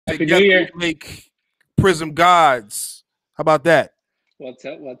Happy New Together we Year. make Prism Gods. How about that? What's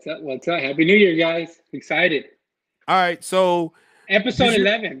up? What's up? What's up? Happy New Year, guys. Excited. All right. So Episode did you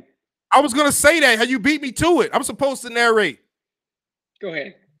 11. I was gonna say that. How you beat me to it. I'm supposed to narrate. Go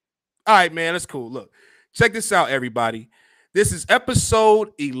ahead. All right, man. That's cool. Look, check this out, everybody. This is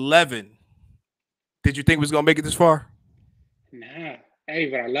episode 11. Did you think we was gonna make it this far? Nah. Hey,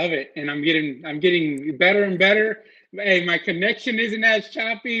 but I love it. And I'm getting better and better. Hey, my connection isn't as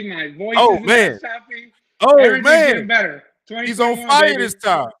choppy. My voice Oh isn't man. as choppy. Oh Everything's getting man. better. He's on 2021, fire baby. this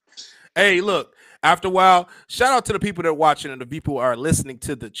time. Hey, look, after a while, shout out to the people that are watching and the people who are listening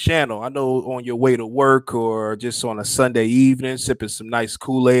to the channel. I know on your way to work or just on a Sunday evening, sipping some nice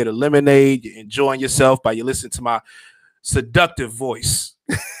Kool-Aid or lemonade, you're enjoying yourself by you listening to my seductive voice.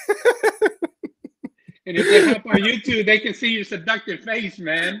 And if they hop on YouTube, they can see your seductive face,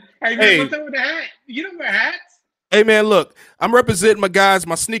 man. Hey, man, what's up with the hat? You don't wear hats? Hey, man, look, I'm representing my guys,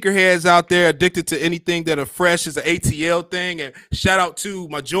 my sneakerheads out there addicted to anything that are fresh is an ATL thing. And shout out to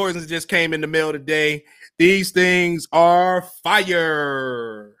my Jordans that just came in the mail today. These things are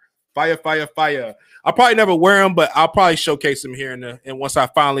fire. Fire, fire, fire. I'll probably never wear them, but I'll probably showcase them here and once I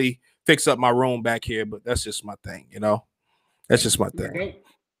finally fix up my room back here. But that's just my thing, you know? That's just my thing.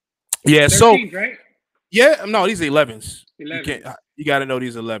 Yeah, 13s, so right? yeah, no, these are 11s. 11. You got to know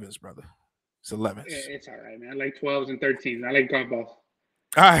these 11s, brother. It's 11s. It's all right, man. I like 12s and 13s. I like golf balls.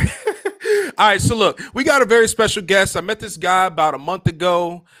 All right. All right. So look, we got a very special guest. I met this guy about a month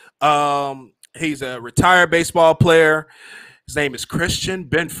ago. He's a retired baseball player. His name is Christian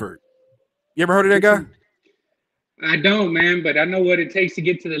Binford. You ever heard of that guy? I don't, man, but I know what it takes to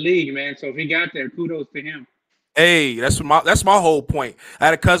get to the league, man. So if he got there, kudos to him. Hey, that's my whole point. I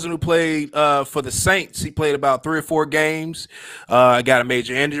had a cousin who played for the Saints. He played about 3 or 4 games. Got a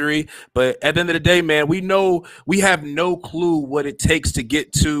major injury, but at the end of the day, man, we have no clue what it takes to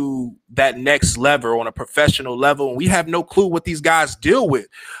get to that next level on a professional level, and we have no clue what these guys deal with.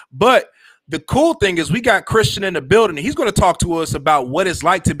 But the cool thing is we got Christian in the building, and he's going to talk to us about what it's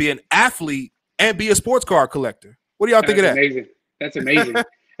like to be an athlete and be a sports card collector. What do y'all think of that? Amazing. That's amazing.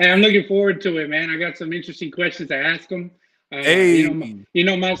 Hey, I'm looking forward to it, man. I got some interesting questions to ask him. Hey. You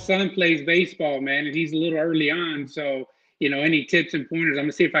know, my son plays baseball, man, and he's a little early on. So, any tips and pointers? I'm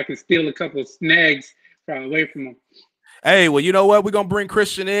gonna see if I can steal a couple of snags away from him. Hey, well, you know what? We're going to bring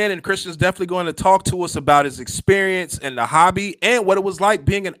Christian in, and Christian's definitely going to talk to us about his experience in the hobby and what it was like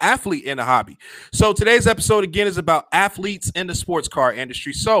being an athlete in the hobby. So today's episode, again, is about athletes in the sports car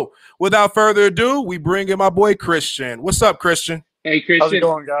industry. So without further ado, we bring in my boy, Christian. What's up, Christian? Hey, Christian. How's it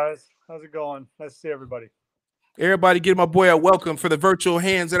going, guys? How's it going? Nice to see everybody. Everybody give my boy a welcome for the virtual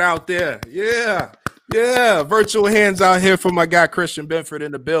hands that are out there. Yeah. Yeah, virtual hands out here for my guy, Christian Binford,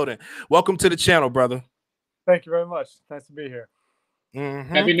 in the building. Welcome to the channel, brother. Thank you very much. Nice to be here.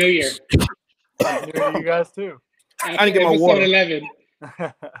 Mm-hmm. Happy New Year. Happy New Year to you guys, too. I didn't get my water. 11.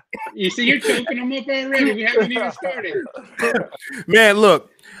 You see, you're choking them up already. We haven't even started. Man, look,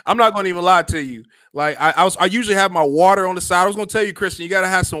 I'm not going to even lie to you. Like I usually have my water on the side. I was going to tell you, Christian, you got to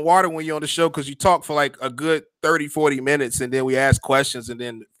have some water when you're on the show because you talk for like a good 30, 40 minutes, and then we ask questions, and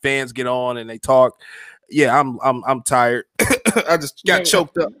then fans get on and they talk. Yeah, I'm tired. I just got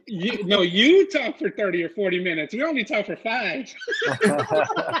choked up. You talk for 30 or 40 minutes. We only talk for 5.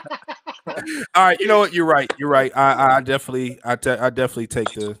 All right, you know what? You're right. I definitely take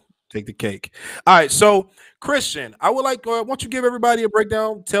the cake. All right, so Christian, I would like. Why don't you give everybody a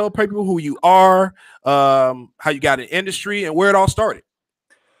breakdown? Tell people who you are, how you got in industry, and where it all started.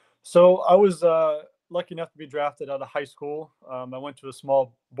 So I was lucky enough to be drafted out of high school. I went to a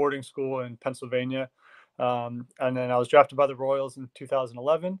small boarding school in Pennsylvania. And then I was drafted by the Royals in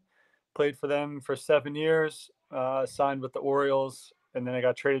 2011, played for them for 7 years, signed with the Orioles, and then I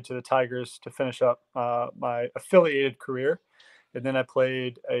got traded to the Tigers to finish up my affiliated career. And then I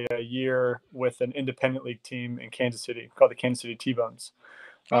played a year with an independent league team in Kansas City called the Kansas City T-Bones.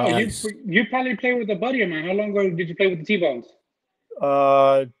 You probably played with a buddy of mine. How long ago did you play with the T-Bones?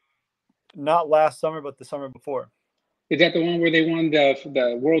 Not last summer, but the summer before. Is that the one where they won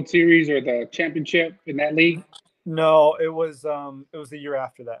the World Series or the championship in that league? No, it was the year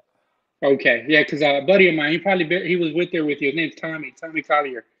after that. Okay, yeah, because a buddy of mine, he was there with you. His name's Tommy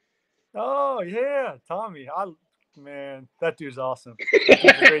Collier. Oh yeah, Tommy. Man, that dude's awesome. That dude's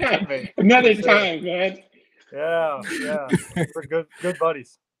a great teammate. Another time, man. Yeah, we're good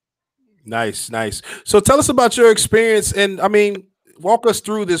buddies. Nice. So tell us about your experience, and I mean, walk us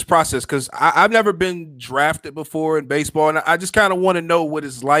through this process because I've never been drafted before in baseball, and I just kind of want to know what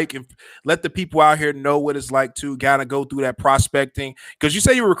it's like and let the people out here know what it's like to kind of go through that prospecting. Because you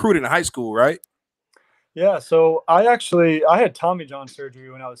say you were recruited in high school, right? Yeah, so I had Tommy John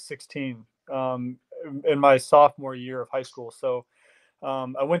surgery when I was 16, in my sophomore year of high school. So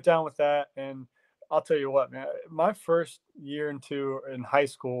I went down with that, and I'll tell you what, man, my first year into in high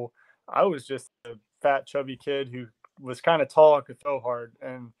school, I was just a fat, chubby kid who was kind of tall and could throw hard,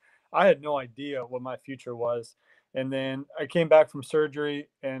 and I had no idea what my future was. And then I came back from surgery,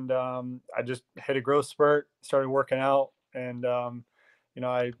 and I just hit a growth spurt, started working out, and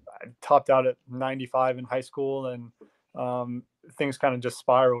I topped out at 95 in high school, and things kind of just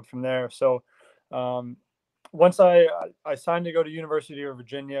spiraled from there. So um, once I signed to go to University of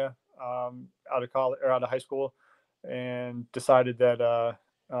Virginia, out of college or out of high school, and decided that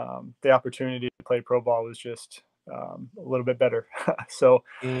the opportunity to play pro ball was just a little bit better. So,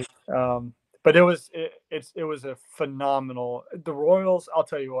 Mm, um, but it was a phenomenal. The Royals, I'll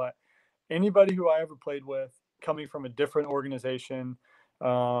tell you what, anybody who I ever played with, coming from a different organization,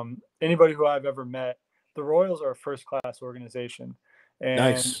 anybody who I've ever met, the Royals are a first class organization, and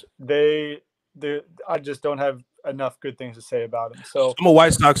nice. they I just don't have enough good things to say about them. So I'm a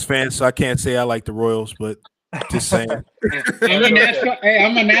White Sox fan, so I can't say I like the Royals, but just saying. I'm a that's okay. Nashville. Hey,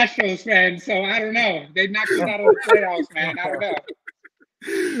 I'm a Nashville fan, so I don't know. They knocked us out of the playoffs, man. I don't know.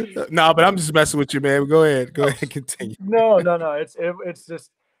 No, but I'm just messing with you, man. Go ahead. Go ahead. Continue. No. It's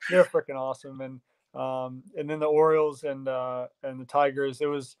just they're freaking awesome, and then the Orioles and the Tigers. It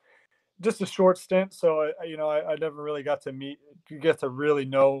was just a short stint, so I never really got to meet. You get to really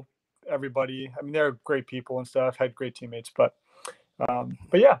know everybody. I mean, they're great people and stuff. Had great teammates, but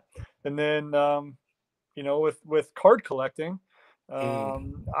yeah, and then with card collecting,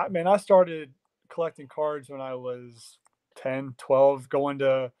 Mm, I started collecting cards when I was 10, 12, going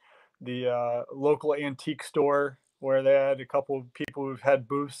to the local antique store where they had a couple of people who've had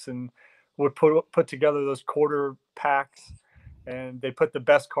booths and would put together those quarter packs, and they put the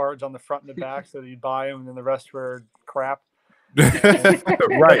best cards on the front and the back so that you buy them, and then the rest were crap. And but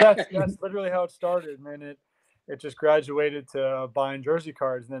right. that's literally how it started, and then it just graduated to buying jersey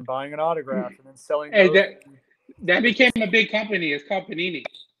cards and then buying an autograph and then selling Hey, those. that became a big company. It's called Panini.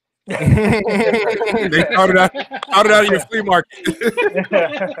 They started out of your flea market.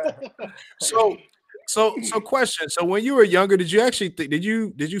 So question. So when you were younger, did you actually did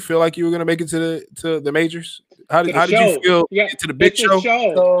you feel like you were gonna make it to the majors? How To did the how did you show. feel Yeah, into the big it's a show?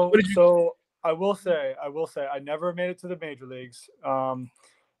 show. So, What did you so I will say, I never made it to the major leagues.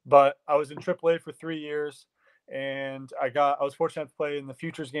 But I was in AAA for 3 years, and I was fortunate to play in the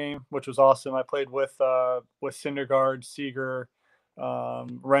Futures game, which was awesome. I played with Syndergaard, Seager,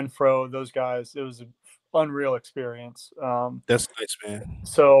 Renfro, those guys. It was an unreal experience. That's nice, man.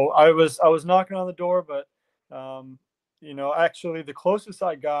 So I was knocking on the door, but actually the closest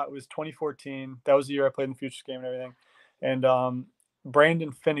I got was 2014. That was the year I played in the Futures game and everything. And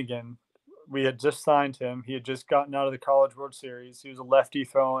Brandon Finnegan, we had just signed him. He had just gotten out of the College World Series. He was a lefty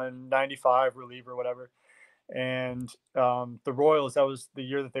throwing 95 reliever, whatever. And the Royals, that was the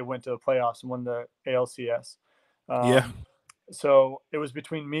year that they went to the playoffs and won the ALCS. Yeah. So it was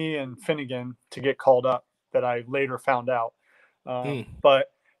between me and Finnegan to get called up, that I later found out. Mm.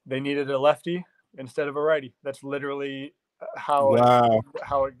 But they needed a lefty instead of a righty. That's literally Wow.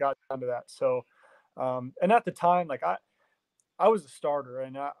 how it got down to that. So, and at the time, like I was a starter,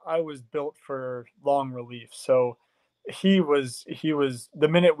 and I was built for long relief. So he was the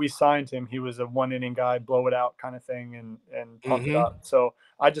minute we signed him, he was a 1 inning guy, blow it out kind of thing, and pump it up. Hmm. So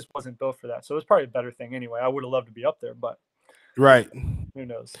I just wasn't built for that. So it was probably a better thing anyway. I would have loved to be up there, but Right. who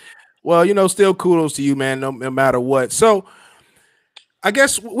knows? Well, still kudos to you, man, no matter what. So I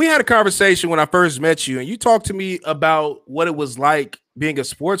guess we had a conversation when I first met you, and you talked to me about what it was like being a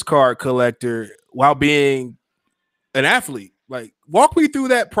sports card collector while being an athlete. Like, walk me through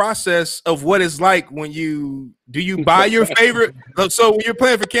that process of what it's like when you buy your favorite. So when you're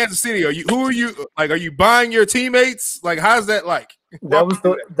playing for Kansas City, who are you like? Are you buying your teammates? Like, how's that like? That Walk me was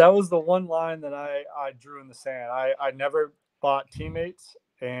through the that was the one line that I drew in the sand. I never bought teammates,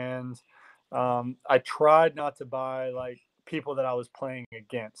 and I tried not to buy like people that I was playing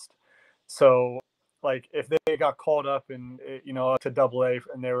against. So like if they got called up and to double A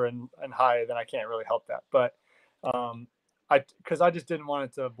and they were in high, then I can't really help that. But um, because I just didn't want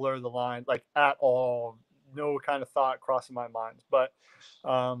it to blur the line like at all. No kind of thought crossing my mind. But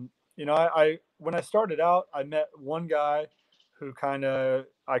I when I started out, I met one guy who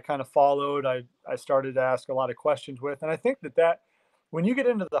I kind of followed. I started to ask a lot of questions with, and I think that when you get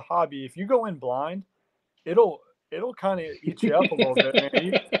into the hobby, if you go in blind, it'll it'll kind of eat you up a little bit,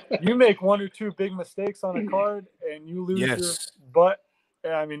 man. You make one or two big mistakes on a card and you lose your Yes. butt.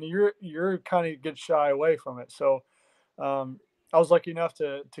 I mean, you're kind of get shy away from it. So, um, I was lucky enough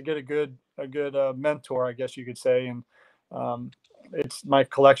to get a good mentor, I guess you could say, and it's my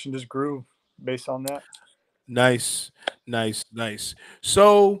collection just grew based on that. Nice, nice.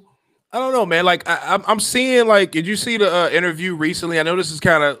 So I don't know, man. Like I'm seeing, like, did you see the interview recently? I know this is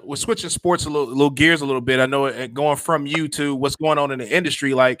kind of, we're switching sports little gears a little bit. I know going from you to what's going on in the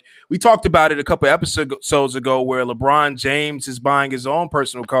industry. Like we talked about it a couple episodes ago, where LeBron James is buying his own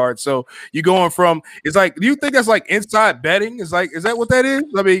personal card. So you going from, it's like, do you think that's like inside betting? Is that what that is?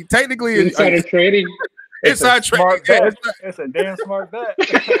 I mean, technically, insider trading. Inside trading. It's a damn smart bet.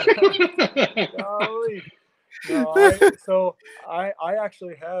 Golly. No, I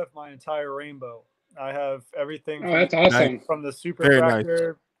actually have my entire rainbow. I have everything that's awesome. From the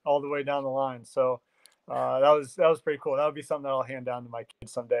superfractor all the way down the line. So that was pretty cool. That would be something that I'll hand down to my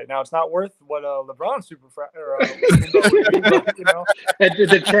kids someday. Now it's not worth what a LeBron superfractor would be, but, you know.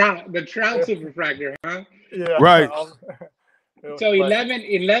 the trout superfractor, huh? Yeah. Right. So 11,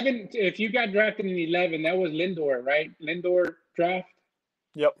 if you got drafted in 11, that was Lindor, right? Lindor draft?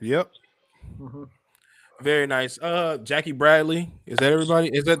 Yep. Mm-hmm. Very nice. Jackie Bradley. Is that everybody?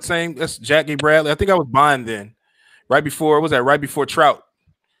 Is that same? That's Jackie Bradley. I think I was buying then. Right before Trout?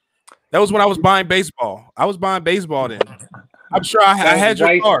 That was when I was buying baseball. I was buying baseball then. I'm sure I had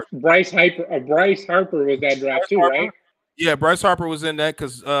your card. Bryce Harper was that draft too, right? Yeah, Bryce Harper was in that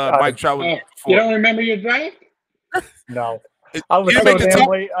because Mike Trout was you don't remember your draft? No. I was so damn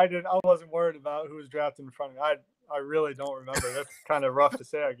late. I wasn't worried about who was drafted in front of me. I really don't remember. That's kind of rough to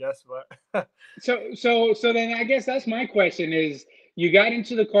say, I guess. But so then I guess that's my question: is you got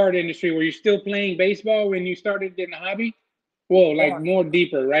into the card industry, were you still playing baseball when you started in the hobby? Well, like more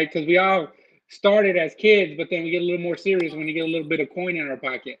deeper, right? Because we all started as kids, but then we get a little more serious when you get a little bit of coin in our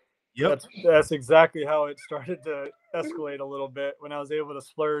pocket. Yep, that's exactly how it started to escalate a little bit when I was able to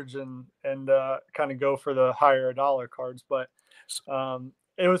splurge and kind of go for the higher dollar cards. But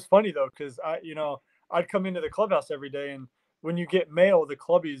it was funny though, because I'd come into the clubhouse every day, and when you get mail, the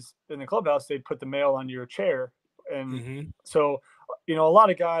clubbies in the clubhouse, they put the mail on your chair. And so, a lot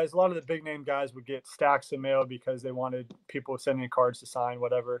of the big name guys would get stacks of mail because they wanted people sending cards to sign,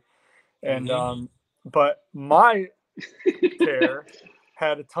 whatever. And, but my chair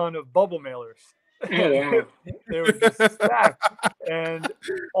had a ton of bubble mailers. Oh, wow. They were just stacked. And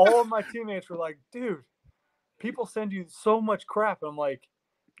all of my teammates were like, dude, people send you so much crap. And I'm like,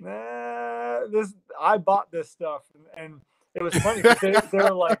 I bought this stuff. And it was funny. They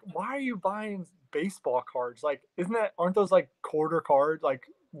were like, why are you buying baseball cards? Like, aren't those like quarter cards, like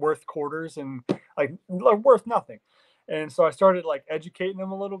worth quarters and like worth nothing? And so I started like educating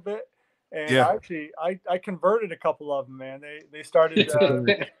them a little bit. And I converted a couple of them, man. They started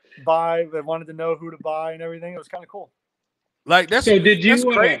to buy. They wanted to know who to buy and everything. It was kind of cool. Like that's so. Did you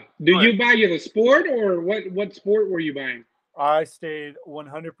great. You buy the sport, or what sport were you buying? I stayed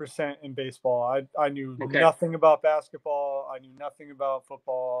 100% in baseball. I knew nothing about basketball. I knew nothing about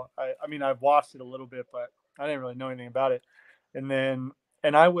football. I mean, I've watched it a little bit, but I didn't really know anything about it. And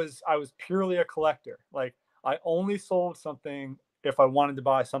I was purely a collector. Like, I only sold something if I wanted to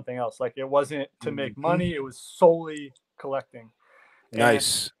buy something else. Like, it wasn't to make money. It was solely collecting.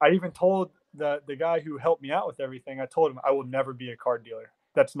 Nice. And I even told the guy who helped me out with everything, I told him I will never be a card dealer.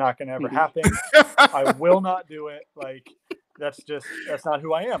 That's not going to ever happen. I will not do it. Like, that's not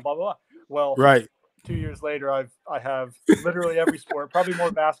who I am, blah, blah, blah. Well, right. 2 years later, I have literally every sport, probably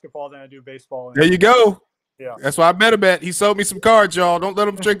more basketball than I do baseball. There you go. Yeah. That's why I met him at. He sold me some cards, y'all. Don't let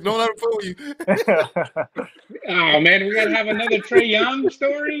him trick. Don't let him fool you. Oh, man, we got to have another Trae Young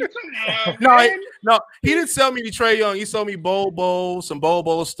story? No, he didn't sell me the Trae Young. He sold me some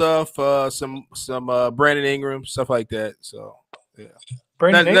Bowl stuff, some Brandon Ingram, stuff like that. So, yeah.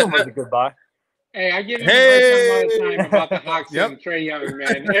 Brandon Ingram was a good buy. Hey, I give him a hard time about the Hawks and Trae Young,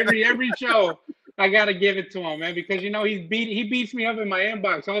 man. Every show, I gotta give it to him, man, because he beats me up in my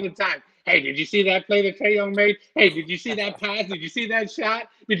inbox all the time. Hey, did you see that play that Trae Young made? Hey, did you see that pass? Did you see that shot?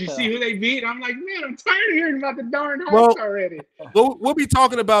 Did you see who they beat? I'm like, man, I'm tired of hearing about the darn Hawks already. We'll be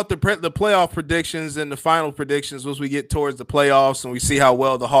talking about the playoff predictions and the final predictions as we get towards the playoffs and we see how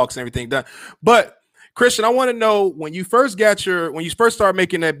well the Hawks and everything done. But Christian, I want to know, when you first started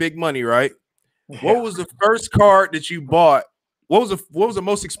making that big money, right? Yeah. What was the first card that you bought? What was the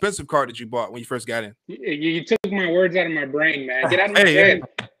most expensive card that you bought when you first got in? You took my words out of my brain, man. Get out of my head.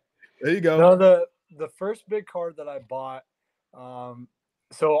 There you go. No, the first big card that I bought.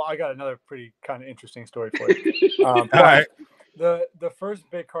 So I got another pretty kind of interesting story for you. All right. The first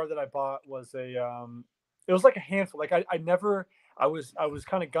big card that I bought was it was like a handful. Like I was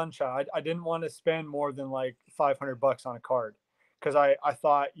kind of gun shy. I didn't want to spend more than like $500 on a card because I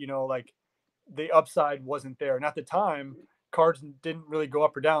thought, like, the upside wasn't there. And at the time, cards didn't really go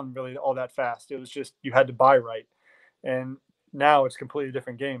up or down really all that fast. It was just you had to buy right, and now it's a completely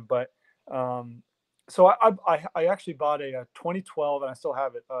different game. But so I actually bought a 2012, and I still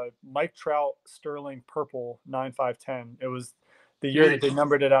have it. Mike Trout Sterling Purple 9510. It was the year that they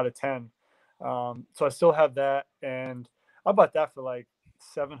numbered it out of 10. So I still have that, and I bought that for like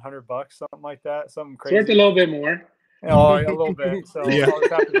 $700, something like that, something crazy. It's worth a little bit more. Oh, a little bit. So I was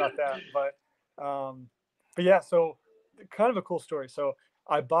happy about that. But yeah, so kind of a cool story. So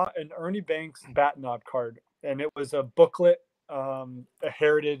I bought an Ernie Banks bat knob card, and it was a booklet, a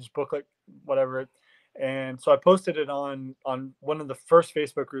heritage booklet, whatever. And so I posted it on one of the first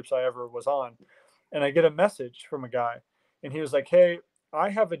Facebook groups I ever was on, and I get a message from a guy, and he was like, "Hey, I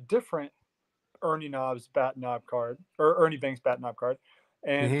have a different Ernie Banks bat knob card,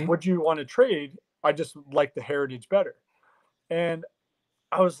 and would you want to trade? I just like the heritage better." And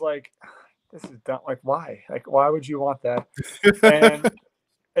I was like, "This is dumb. Like, why? Like, why would you want that?"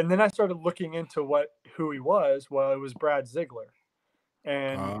 And then I started looking into who he was. Well, it was Brad Ziegler.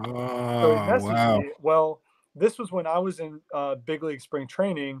 And so he messaged me. Well, this was when I was in big league spring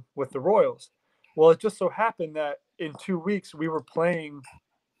training with the Royals. Well, it just so happened that in 2 weeks we were playing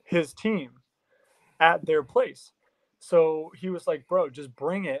his team at their place. So he was like, "Bro, just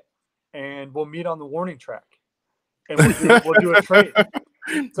bring it, and we'll meet on the warning track, and we'll do a trade."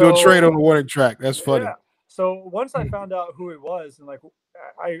 Do a trade on the warning track. That's funny. Yeah. So once I found out who he was, and like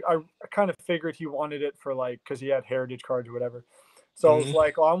I kind of figured he wanted it for like because he had heritage cards or whatever. So I was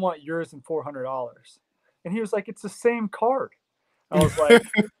like, "Oh, I want yours and $400." And he was like, "It's the same card." I was like,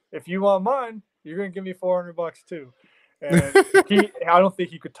 "If you want mine, you're gonna give me $400 too." And I don't think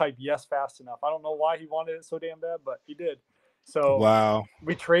he could type yes fast enough. I don't know why he wanted it so damn bad, but he did. So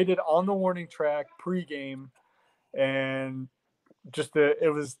we traded on the warning track pregame, and just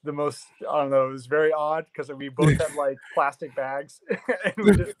it was the most, I don't know, it was very odd because we both had like plastic bags and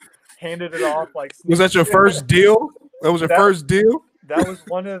we just handed it off like. Was that your first deal? That was your first deal? That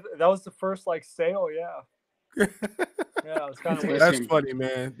was the first like sale, yeah. Yeah, it was kind of weird. That's funny,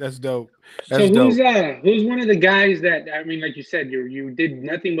 man. That's dope. So who's one of the guys that, I mean, like you said, you did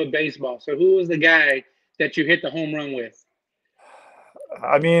nothing but baseball. So who was the guy that you hit the home run with?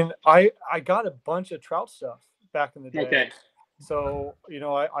 I mean, I got a bunch of Trout stuff back in the day. Okay. So,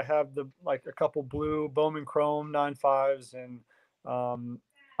 I have a couple blue Bowman Chrome 9.5s, and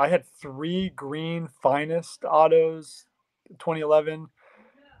I had 3 green Finest autos 2011.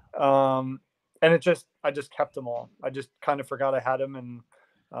 And I just kept them all. I just kind of forgot I had them, and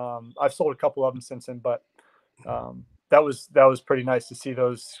I've sold a couple of them since then. But that was pretty nice to see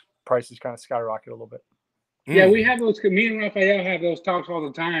those prices kind of skyrocket a little bit. Yeah, we have those. Me and Raphael have those talks all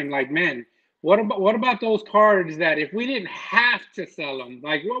the time. Like, man, what about those cards that if we didn't have to sell them,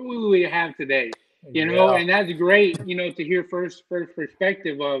 like what would we have today? You know, and that's great. To hear first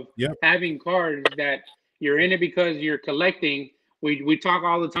perspective of having cards that you're in it because you're collecting. We talk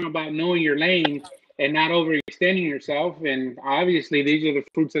all the time about knowing your lane and not overextending yourself. And obviously, these are the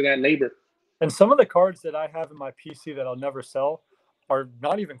fruits of that labor. And some of the cards that I have in my PC that I'll never sell are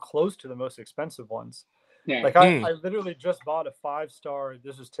not even close to the most expensive ones. Yeah. Like I literally just bought a 5-star.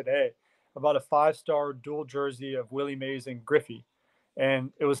 This was today. I bought a 5-star dual jersey of Willie Mays and Griffey,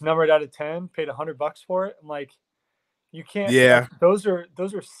 and it was numbered out of 10. Paid $100 for it. I'm like, you can't. Yeah. Those are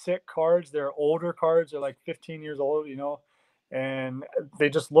sick cards. They're older cards. They're like 15 years old. And they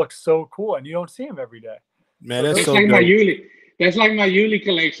just look so cool, and you don't see them every day. Man, that's so like dope. My Yuli. That's like my Yuli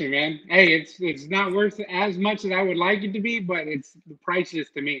collection, man. Hey, it's not worth as much as I would like it to be, but it's priceless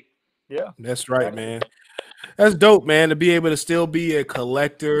to me. Yeah, that's right, man. That's dope, man, to be able to still be a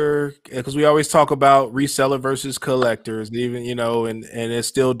collector, because we always talk about reseller versus collectors, even, and it's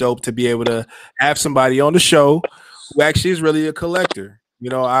still dope to be able to have somebody on the show who actually is really a collector.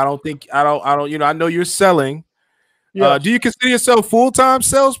 I know you're selling. Yeah. Do you consider yourself full-time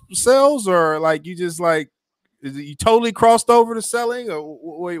sales, or like you just like, is it you totally crossed over to selling,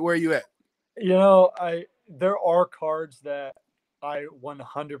 or where are you at? There are cards that I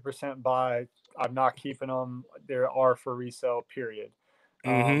 100% buy. I'm not keeping them. There are for resale, period.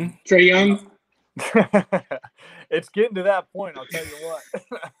 Trae Young. It's getting to that point, I'll tell you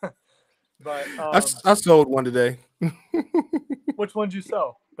what. But I sold one today. Which one did you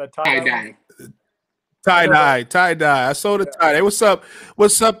sell? That tie-dye? Tie-dye. I sold a tie-dye.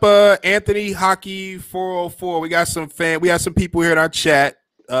 What's up, Anthony Hockey 404? We got some people here in our chat.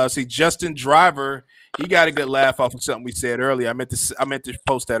 See, Justin Driver, he got a good laugh off of something we said earlier. I meant to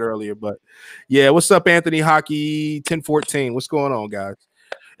post that earlier, but yeah. What's up, Anthony Hockey 1014? What's going on, guys?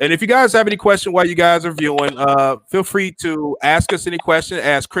 And if you guys have any question while you guys are viewing, feel free to ask us any question.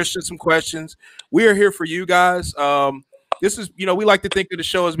 Ask Christian some questions. We are here for you guys. this is, you know, we like to think of the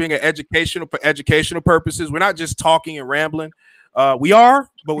show as being for educational purposes. We're not just talking and rambling. We are,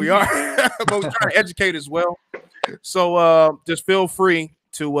 but we're trying to educate as well. So just feel free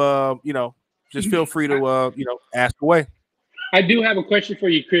to, ask away. I do have a question for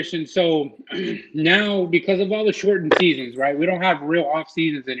you, Christian. So now, because of all the shortened seasons, right? We don't have real off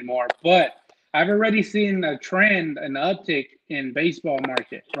seasons anymore. But I've already seen a trend, an uptick in baseball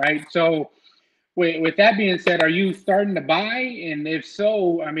market, right? So with that being said, are you starting to buy? And if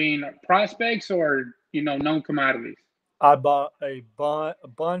so, I mean, prospects or known commodities? I bought a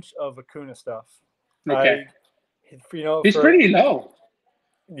bunch of Acuna stuff. Okay. He's for pretty low.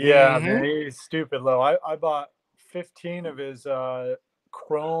 Yeah, man, he's stupid low. I bought 15 of his Topps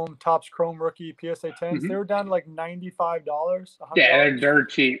Chrome rookie PSA 10s. They were down to like $95. $100. Yeah, they're dirt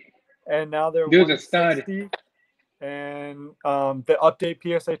cheap. And now they're Dude's a stud. And the update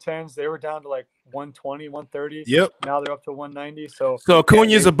PSA 10s, they were down to like 120, 130. Yep. Now they're up to 190. So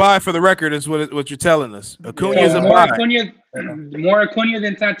Acuna's a buy for the record, is what you're telling us. Acuna's a buy. More Acuna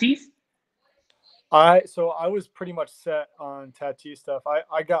than Tatis? I was pretty much set on Tatis stuff.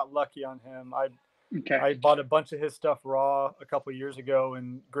 I got lucky on him. I bought a bunch of his stuff raw a couple years ago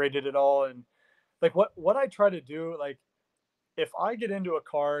and graded it all. And like what I try to do, like if I get into a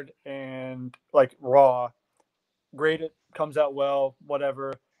card and like raw, grade it, comes out well,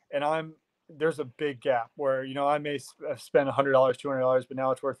 whatever, and there's a big gap where I may spend $100, $200, but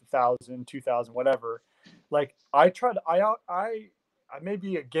now it's worth $1,000, $2,000, whatever. Like I may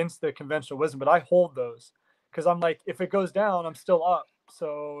be against the conventional wisdom, but I hold those because I'm like, if it goes down, I'm still up,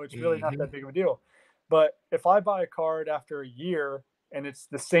 so it's really not that big of a deal. But if I buy a card after a year and it's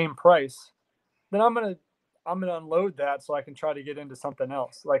the same price, then I'm gonna unload that so I can try to get into something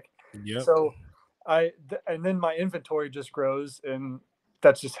else. Like, so and then my inventory just grows, and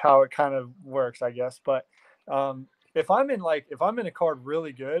that's just how it kind of works, I guess. But if I'm in a card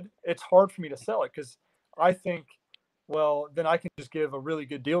really good, it's hard for me to sell it because I think, well, then I can just give a really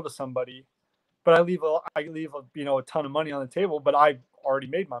good deal to somebody, but I leave a ton of money on the table, but I already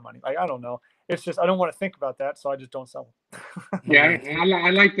made my money. Like, I don't know. It's just I don't want to think about that, so I just don't sell them. Yeah, I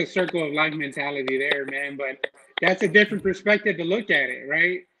like the circle of life mentality there, man. But that's a different perspective to look at it,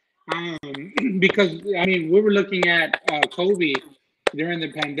 right? Because I mean, we were looking at Kobe during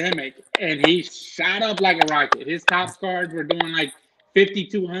the pandemic, and he shot up like a rocket. His top cards were doing like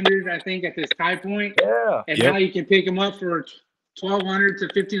 5,200, I think, at this high point. Yeah. And now you can pick them up for $1,200 to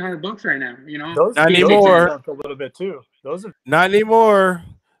 $1,500 right now. Those not anymore. A little bit too. Those are not anymore.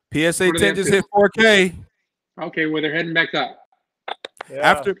 PSA 10 just hit 4K. Okay, well they're heading back up. Yeah,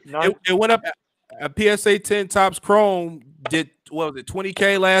 after it went up. A PSA 10 Topps Chrome did, what was it,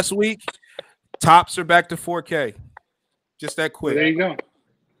 20K last week? Tops are back to 4K. Just that quick. Well, there you go.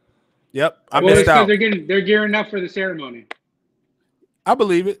 Yep, I missed out. They're gearing up for the ceremony. I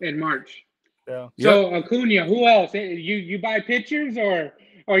believe it. In March. Yeah. So Acuna, who else? You buy pitchers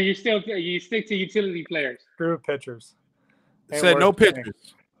or you stick to utility players? Screw pitchers. Said no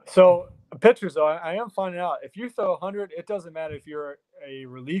pitchers. So pitchers, though, I am finding out if you throw 100, it doesn't matter if you're a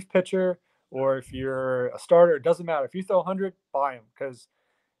relief pitcher or if you're a starter. It doesn't matter if you throw 100, buy them because,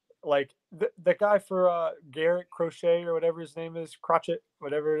 like the guy for Garrett Crochet or whatever his name is, Crotchet,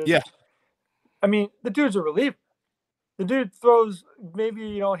 whatever it is. Yeah. I mean, the dude's a reliever. The dude throws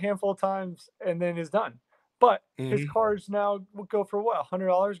maybe a handful of times and then is done. But his cards now will go for what,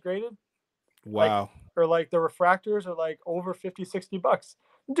 $100 graded? Wow. Like the refractors are like over $50-$60.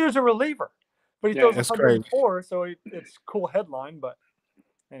 The dude's a reliever, but he throws 104, so it's cool headline. But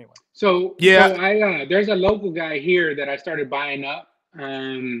anyway. So there's a local guy here that I started buying up,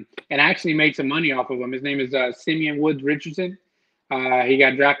 and actually made some money off of him. His name is Simeon Woods Richardson. He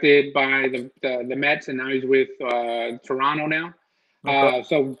got drafted by the Mets, and now he's with Toronto now. Okay.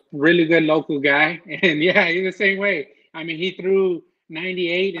 So really good local guy, and yeah, he's the same way. I mean, he threw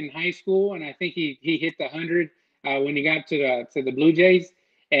 98 in high school, and I think he hit the 100 when he got to the Blue Jays.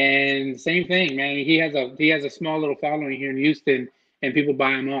 And same thing, man. He has a small little following here in Houston, and people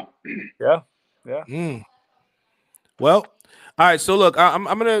buy him up. Yeah. Well, all right. So look, I'm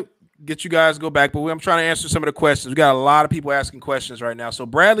gonna get you guys to go back, but I'm trying to answer some of the questions. We got a lot of people asking questions right now. So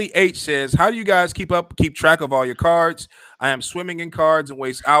Bradley H says, "How do you guys keep track of all your cards? I am swimming in cards and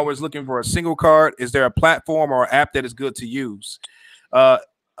waste hours looking for a single card. Is there a platform or app that is good to use?"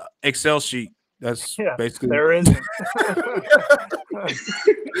 Excel sheet. That's basically there isn't.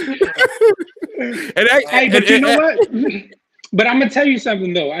 But you know what? But I'm gonna tell you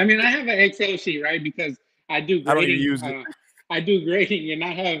something though. I mean, I have an Excel sheet, right? Because I do grading. I don't even use it. I do grading, and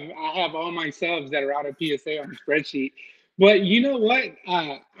I have all my subs that are out of PSA on the spreadsheet. But you know what?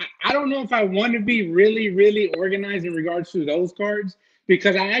 I don't know if I want to be really, really organized in regards to those cards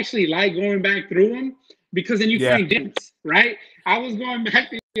because I actually like going back through them because then you Yeah. find gems, right? I was going back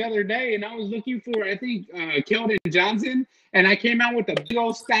the other day and I was looking for, I think, Keldon Johnson, and I came out with a big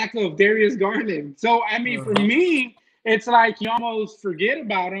old stack of Darius Garland. So, I mean, for me, it's like you almost forget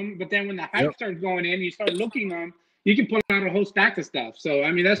about them, but then when the hype starts going in, you start looking them, you can pull out a whole stack of stuff. So,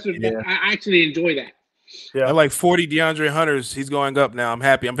 I mean, I actually enjoy that. Yeah. I like 40 DeAndre Hunters. He's going up now. I'm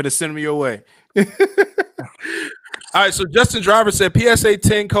happy. I'm going to send him your way. All right, so Justin Driver said PSA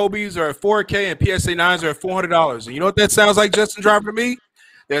 10 Kobe's are at $4K and PSA 9s are at $400. And you know what that sounds like, Justin Driver, to me?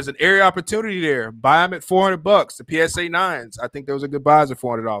 There's an area opportunity there. Buy them at $400. The PSA 9s, I think those are good buys at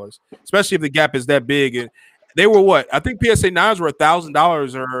 $400, especially if the gap is that big. And they were what? I think PSA 9s were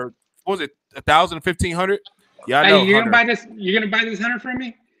 $1,000 or what was it, $1,000 to $1,500? Yeah, I know. Hey, you're gonna buy this? You're gonna buy this Hunter from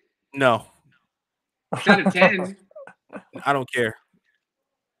me? No. It's out of 10. I don't care.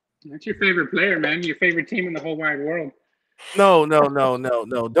 That's your favorite player, man. Your favorite team in the whole wide world. No.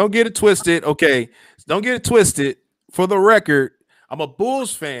 Don't get it twisted. Okay. Don't get it twisted. For the record, I'm a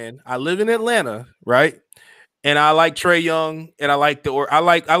Bulls fan. I live in Atlanta, right? And I like Trae Young, and I like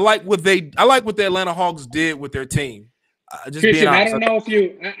what the Atlanta Hawks did with their team. Just Christian, being honest. I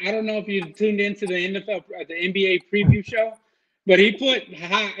don't know if you tuned into the NFL, the NBA preview show, but he put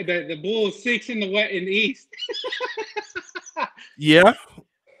the Bulls 6 in the East. Yeah.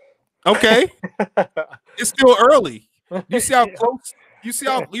 Okay. It's still early. You see how close? You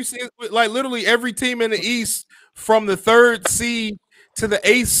see like literally every team in the East from the 3rd seed to the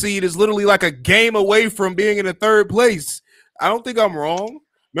 8th seed is literally like a game away from being in the 3rd place. I don't think I'm wrong.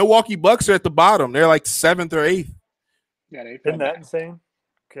 Milwaukee Bucks are at the bottom. They're like 7th or 8th. Yeah, isn't that insane?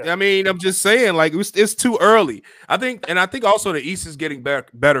 Okay. I mean, I'm just saying, like it's too early. I think also the East is getting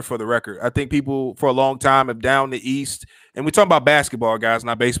better for the record. I think people for a long time have down the East, and we're talking about basketball, guys,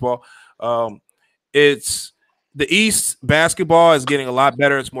 not baseball. It's the East basketball is getting a lot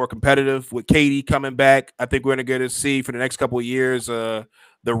better. It's more competitive with KD coming back. I think we're going to get to see for the next couple of years the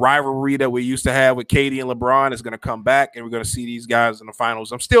rivalry that we used to have with KD and LeBron is going to come back, and we're going to see these guys in the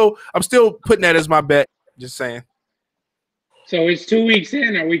finals. I'm still putting that as my bet. Just saying. So it's 2 weeks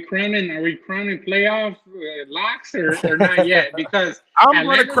in. Are we crowning playoff locks or not yet? Because I'm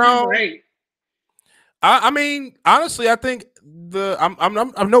going to crown. I mean, honestly, I think I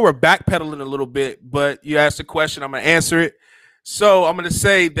know we're backpedaling a little bit, but you asked a question, I'm going to answer it. So I'm going to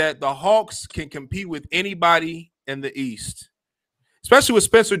say that the Hawks can compete with anybody in the East, especially with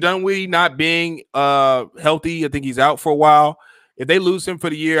Spencer Dinwiddie not being healthy. I think he's out for a while. If they lose him for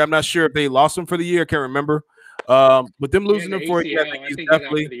the year, I'm not sure if they lost him for the year. I can't remember. But them losing him for a year, I think he's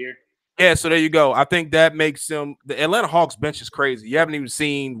definitely. Yeah, so there you go. I think that makes them – the Atlanta Hawks bench is crazy. You haven't even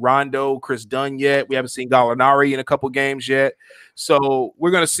seen Rondo, Chris Dunn yet. We haven't seen Gallinari in a couple games yet. So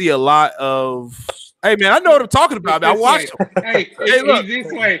we're going to see a lot of – hey, man, I know what I'm talking about. I watched him. Hey, look. He's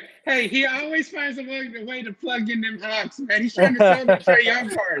this way. Hey, he always finds a way to plug in them Hawks, man. He's trying to sell the Trae Young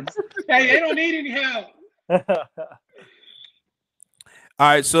cards. Hey, they don't need any help. All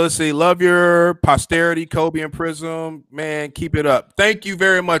right, so let's see. Love your posterity, Kobe and Prism. Man, keep it up. Thank you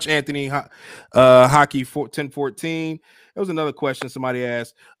very much, Anthony. Hockey 1014. There was another question somebody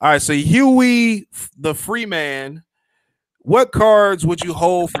asked. All right, so Huey, the free man, what cards would you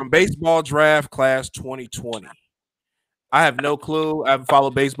hold from baseball draft class 2020? I have no clue. I haven't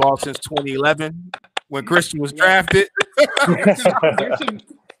followed baseball since 2011 when Christian was drafted.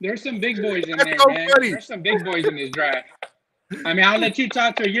 There's some big boys in there, man. There's some big boys in this draft. I mean, I'll let you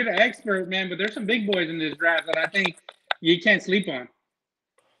talk to it. You're the expert, man, but there's some big boys in this draft that I think you can't sleep on.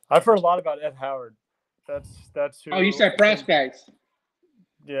 I've heard a lot about Ed Howard. That's who. Oh, you said prospects.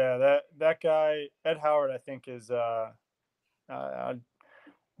 Yeah, that guy, Ed Howard, I think is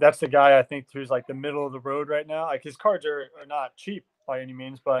that's the guy I think who's like the middle of the road right now. Like his cards are not cheap by any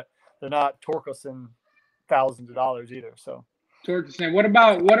means, but they're not Torkelson thousands of dollars either. So Torkelson. What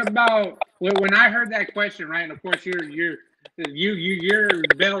about when I heard that question, right? And of course your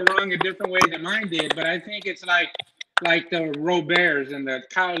bell rung a different way than mine did, but I think it's like the Roberts and the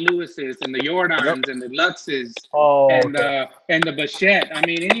Kyle Lewises and the Jordans and the Lutzes and the Bichette. I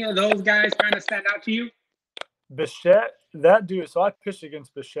mean, any of those guys kind of stand out to you? Bichette, that dude. So I pitched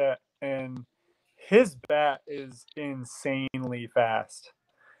against Bichette, and his bat is insanely fast.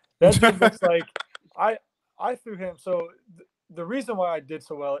 That dude looks like I threw him. So the reason why I did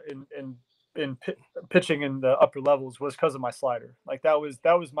so well in pitching in the upper levels was because of my slider. Like that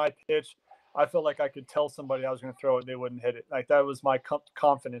was my pitch. I felt like I could tell somebody I was going to throw it, they wouldn't hit it. Like that was my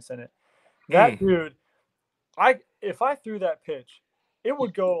confidence in it. That dude, if I threw that pitch, it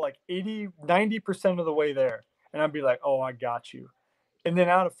would go like 80, 90% of the way there. and I'd be like, "Oh, I got you," and then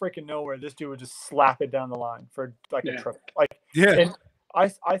out of freaking nowhere, this dude would just slap it down the line for like a triple. Like, and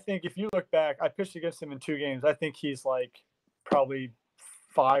I think if you look back, I pitched against him in 2 games. I think he's like probably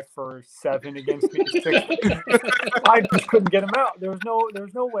 5 for 7 against me. 6. I just couldn't get him out. There was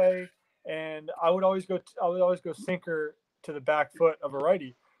no way. And I would always go sinker to the back foot of a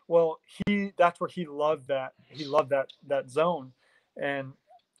righty. Well, that's where he loved that. He loved that zone. And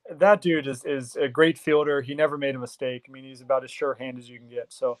that dude is a great fielder. He never made a mistake. I mean, he's about as sure hand as you can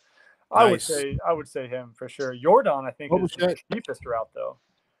get. So I would say him for sure. Jordan, I think, is the cheapest route though.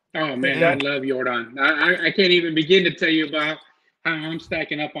 Oh man, I love Jordan. I can't even begin to tell you about how I'm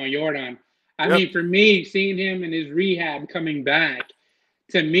stacking up on Jordan. I mean, for me, seeing him in his rehab coming back,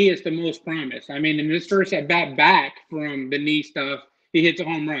 to me, it's the most promise. I mean, in his first at bat back from the knee stuff, he hits a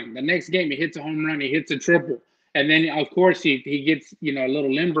home run. The next game, he hits a home run. He hits a triple. And then, of course, he gets, a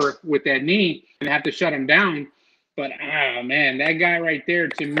little limber with that knee and have to shut him down. But, man, that guy right there,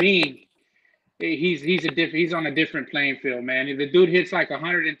 to me, he's on a different playing field, man. If the dude hits like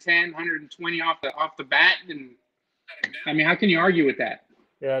 110, 120 off the bat, then, I mean, how can you argue with that?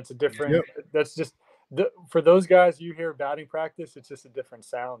 Yeah, it's a different that's just for those guys you hear batting practice, it's just a different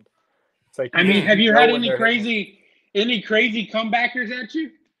sound. It's like, I mean, have you had any crazy comebackers at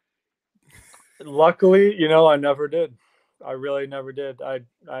you? Luckily, I never did. I really never did. I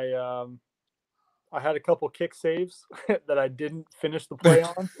had a couple kick saves that I didn't finish the play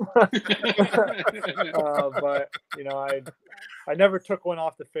on. But I never took one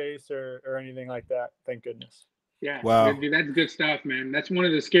off the face or anything like that. Thank goodness. Yeah. Wow. Dude, that's good stuff, man. That's one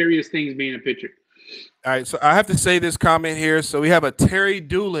of the scariest things being a pitcher. All right. So I have to say this comment here. So we have a Terry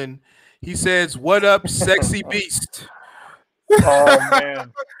Doolin. He says, "What up, sexy beast?" Oh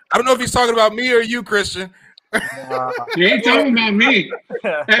man. I don't know if he's talking about me or you, Christian. He ain't talking about me.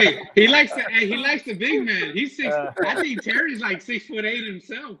 Hey, he likes the big man. He's 6. I think Terry's like 6'8"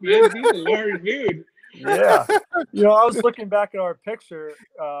 himself, man. He's a large dude. Yeah. I was looking back at our picture,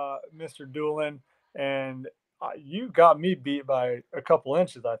 Mr. Doolin, and you got me beat by a couple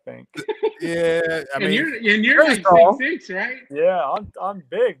inches, I think. Yeah, I mean, you're like 6'6", right? Yeah, I'm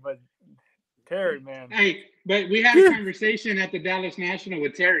big, but Terry, man. Hey, but we had a conversation at the Dallas National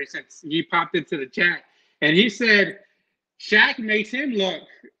with Terry since he popped into the chat, and he said Shaq makes him look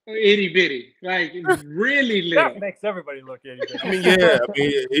itty bitty, like really little. Shaq makes everybody look itty bitty. I mean,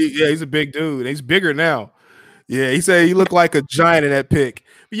 he's a big dude. He's bigger now. Yeah, he said he looked like a giant in that pic.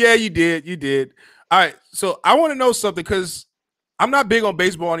 But yeah, you did. All right, so I want to know something because I'm not big on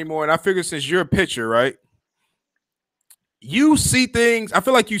baseball anymore, and I figure since you're a pitcher, right? You see things. I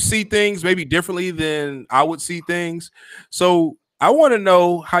feel like you see things maybe differently than I would see things. So I want to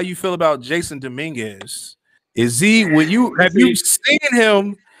know how you feel about Jason Dominguez. Is he have you seen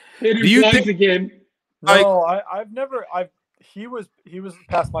him? Do you think again? No, he was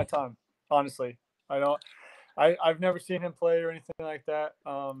past my time, honestly. I've never seen him play or anything like that.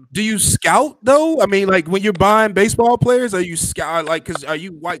 Do you scout though? I mean, like when you're buying baseball players, are you scout are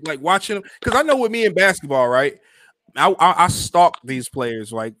you like watching them? Because I know with me in basketball, right? I stalk these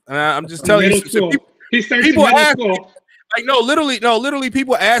players, like, and I'm just telling you. People ask me, like, literally,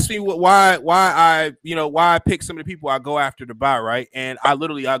 people ask me why I pick some of the people I go after to buy, right? And I go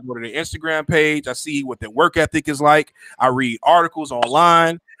to their Instagram page, I see what their work ethic is like, I read articles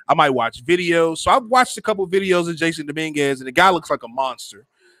online, I might watch videos. So I've watched a couple of videos of Jason Dominguez, and the guy looks like a monster.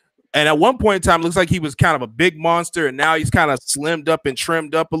 And at one point in time, it looks like he was kind of a big monster, and now he's kind of slimmed up and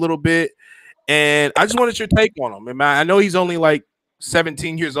trimmed up a little bit. And I just wanted your take on him. And I know he's only like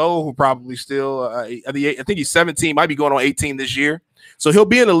 17 years old, who probably still, I think he's 17, might be going on 18 this year. So he'll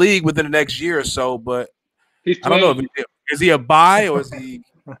be in the league within the next year or so. But I don't know, is he a buy or is he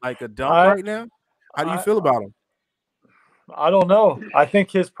like a dump right now? How do you feel about him? I don't know. I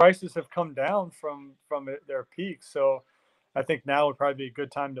think his prices have come down from their peak. So I think now would probably be a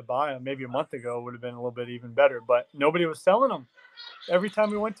good time to buy him. Maybe a month ago would have been a little bit even better, but nobody was selling them. Every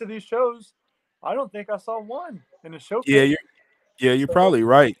time we went to these shows, I don't think I saw one in a showcase. You're probably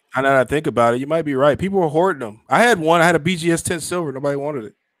right. Now that I think about it, you might be right. People were hoarding them. I had one. I had a BGS 10 silver. Nobody wanted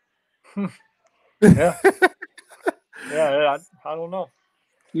it. Yeah. Yeah. I don't know.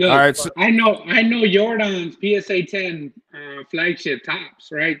 Look, all right, so I know Jordan's PSA 10 flagship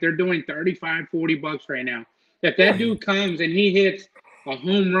tops, right? They're doing $35-$40 right now. If that dude comes and he hits a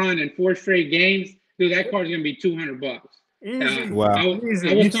home run in 4 straight games, dude, that card's gonna be $200. Easy. Wow. Easy.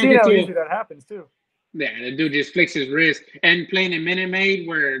 You've seen how easy that happens too. Yeah, the dude just flicks his wrist and playing in Minute Maid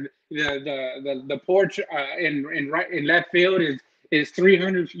where the porch in left field is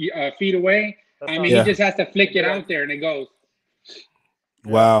 300 feet away. He just has to flick it out there and it goes.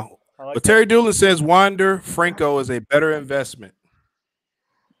 Wow. But Terry Doolin says Wander Franco is a better investment.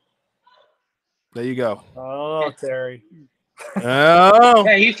 There you go. Oh, Terry. Oh,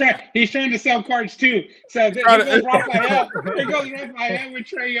 hey, he's trying to sell cards too. So there goes Rafael. There goes Rafael with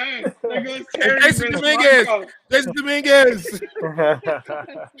Trae Young. There goes Terry Jason with Dominguez. Franco. Jason Dominguez.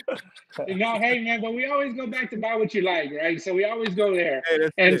 Hey man, but we always go back to buy what you like, right? So we always go there. Hey,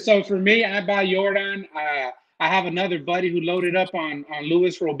 and so for me, I buy Jordan. I have another buddy who loaded up on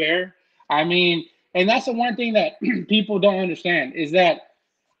Luis Robert. I mean, and that's the one thing that people don't understand is that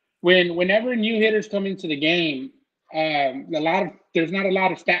whenever new hitters come into the game, there's not a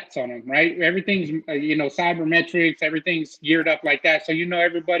lot of stats on them, right? Everything's cybermetrics, everything's geared up like that, so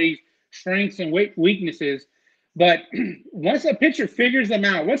everybody's strengths and weaknesses. But once a pitcher figures them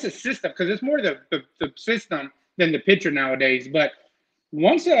out, once a system, because it's more the system than the pitcher nowadays. But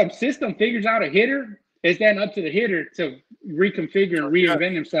once a system figures out a hitter, it's then up to the hitter to reconfigure and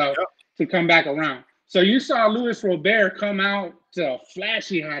reinvent himself to come back around. So you saw Luis Robert come out to a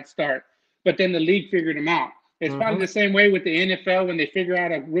flashy hot start, but then the league figured him out. It's probably the same way with the NFL when they figure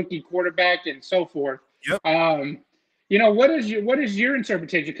out a rookie quarterback and so forth. Yep. What is your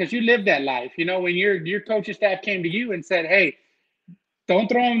interpretation? Because you lived that life. When your coaching staff came to you and said, "Hey, don't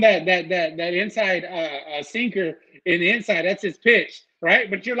throw him that inside sinker in the inside. That's his pitch, right?"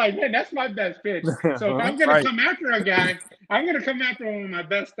 But you're like, "Man, that's my best pitch." So if I'm going to come after a guy, I'm going to come after him with my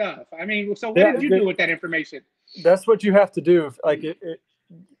best stuff. I mean, so what did you do with that information? That's what you have to do. Like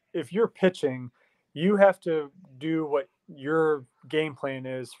if you're pitching, you have to do what your game plan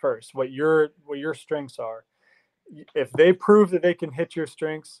is first, what your strengths are. If they prove that they can hit your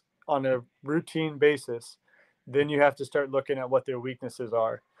strengths on a routine basis, then you have to start looking at what their weaknesses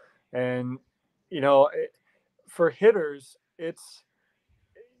are. And, for hitters,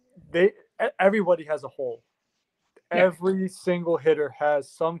 everybody has a hole. Yeah. Every single hitter has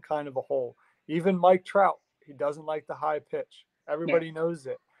some kind of a hole. Even Mike Trout, he doesn't like the high pitch. Everybody knows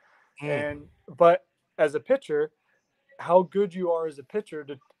it. But as a pitcher, how good you are as a pitcher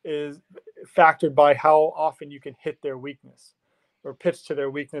is factored by how often you can hit their weakness or pitch to their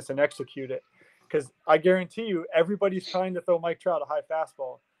weakness and execute it. Because I guarantee you, everybody's trying to throw Mike Trout a high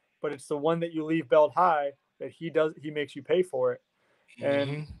fastball, but it's the one that you leave belt high that he makes you pay for it.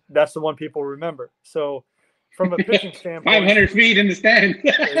 And that's the one people remember. So from a pitching standpoint, 500 feet in the stand.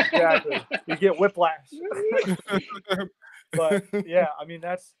 Exactly. You get whiplash. But yeah, I mean,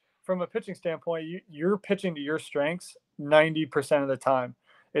 that's from a pitching standpoint, you're pitching to your strengths 90% of the time.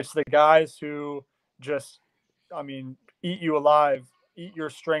 It's the guys who just, eat you alive, eat your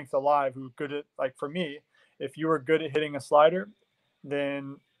strength alive, who good at, like for me, if you were good at hitting a slider,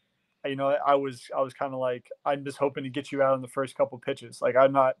 then, I was kind of like, I'm just hoping to get you out in the first couple pitches. Like,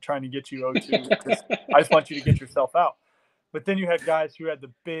 I'm not trying to get you 0-2. I just want you to get yourself out. But then you had guys who had the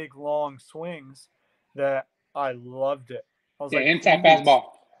big, long swings that I loved it. I was inside fastball.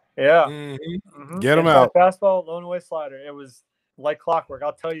 Yeah. Get them out. Fastball, lone away slider. It was like clockwork.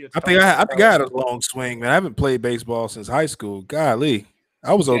 I'll tell you. I think I had a long swing, man. I haven't played baseball since high school. Golly,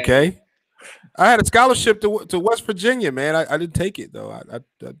 I was okay. I had a scholarship to West Virginia, man. I didn't take it though. I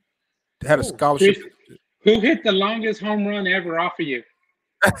had a scholarship. Who hit the longest home run ever off of you?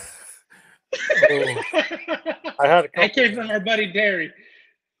 I had a couple. I came from our buddy Derry.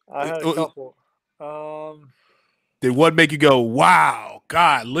 I had a couple. Did what make you go, wow,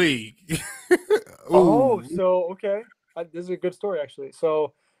 golly? Okay. This is a good story, actually.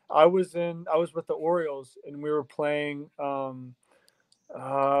 So I was with the Orioles, and we were playing, off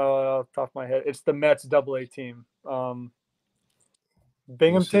the top of my head, it's the Mets AA team.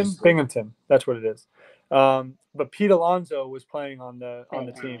 Binghamton. That's what it is. But Pete Alonso was playing on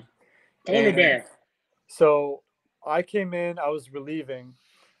the team. Bear. So I came in, I was relieving,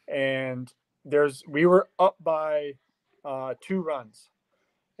 and we were up by 2 runs,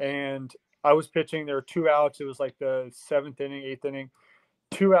 and I was pitching. There were 2 outs. It was like the 7th inning, 8th inning.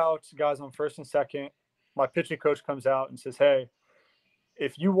 2 outs, guys on first and second. My pitching coach comes out and says, "Hey,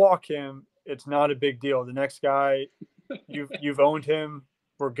 if you walk him, it's not a big deal. The next guy, you've owned him.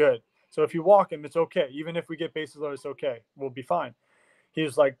 We're good. So if you walk him, it's okay. Even if we get bases loaded, it's okay. We'll be fine." He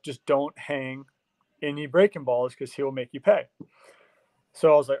was like, "Just don't hang any breaking balls because he'll make you pay."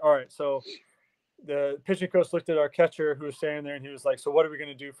 So I was like, all right. So the pitching coach looked at our catcher who was standing there, and he was like, "So what are we going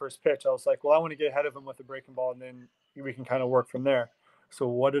to do first pitch?" I was like, "Well, I want to get ahead of him with the breaking ball, and then we can kind of work from there." So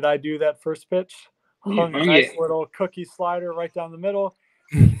what did I do that first pitch? Hung a nice little cookie slider right down the middle.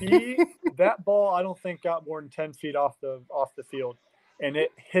 That ball, I don't think got more than 10 feet off the field, and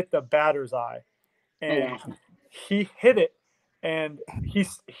it hit the batter's eye, and he hit it, and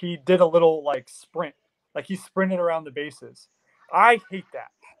he did a little like sprint, like he sprinted around the bases. I hate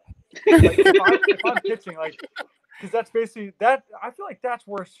that. Like if I'm pitching, like, because that's basically that. I feel like that's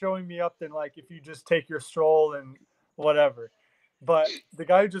worth showing me up than like if you just take your stroll and whatever. But the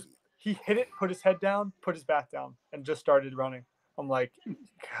guy who he hit it, put his head down, put his bat down, and just started running. I'm like,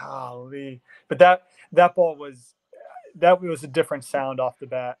 golly! But that ball was a different sound off the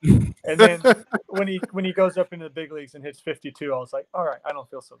bat. And then when he goes up into the big leagues and hits 52, I was like, all right, I don't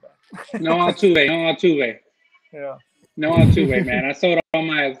feel so bad. No Altuve, no Altuve. Yeah. No Altuve, man. I sold all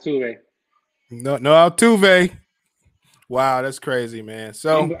my Altuve. No Altuve. Wow, that's crazy, man.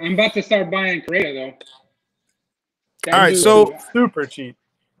 So I'm about to start buying Correa though. All right, so super cheap.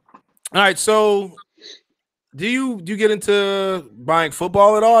 All right, so do you get into buying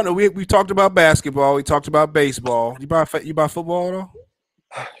football at all? No, we talked about basketball, we talked about baseball. You buy football at all?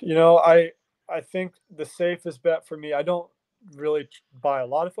 You know, I think the safest bet for me, I don't really buy a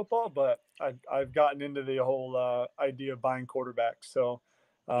lot of football, but I've gotten into the whole idea of buying quarterbacks. So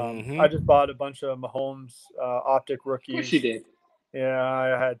I just bought a bunch of Mahomes optic rookies. Of course you did. Yeah,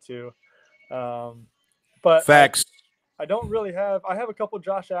 I had to. But facts. I don't really have. I have a couple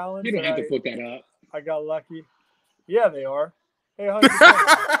Josh Allen. You don't have to put that up. I got lucky. Yeah, they are. Hey,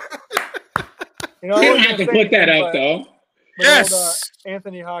 100%. You don't have to put that up, though. Yes.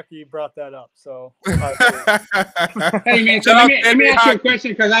 Anthony Hockey brought that up. So, hey man, so let me ask you a question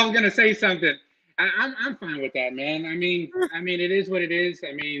because I was gonna say something. I'm fine with that, man. I mean, it is what it is.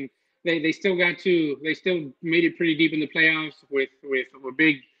 I mean, they still made it pretty deep in the playoffs with a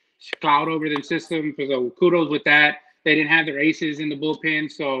big cloud over their system. So kudos with that. They didn't have their aces in the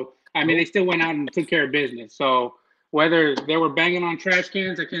bullpen, so I mean, they still went out and took care of business. So whether they were banging on trash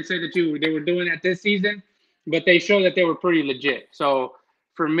cans, I can't say that they were doing that this season, but they showed that they were pretty legit. So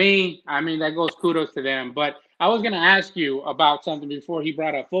for me, I mean, that goes kudos to them. But I was going to ask you about something before he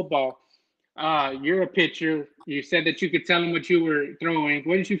brought up football. You're a pitcher. You said that you could tell him what you were throwing.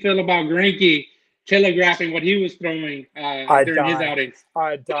 What did you feel about Greinke telegraphing what he was throwing during his outings?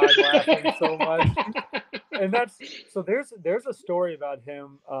 I died laughing so much. And there's a story about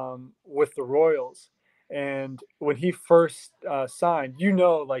him with the Royals. And when he first signed,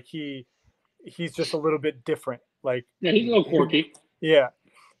 like he's just a little bit different. Like, yeah, he's a little quirky. Yeah.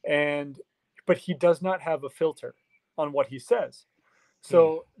 But he does not have a filter on what he says.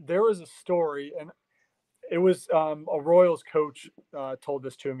 So there was a story, and it was a Royals coach told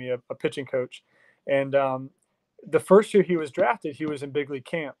this to me, a pitching coach. And the first year he was drafted, he was in big league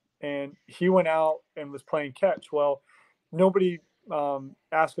camp, and he went out and was playing catch. Well, nobody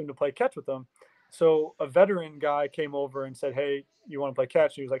asked him to play catch with them. So a veteran guy came over and said, "Hey, you want to play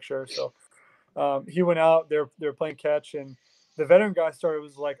catch?" And he was like, "Sure." So he went out. They're playing catch, and the veteran guy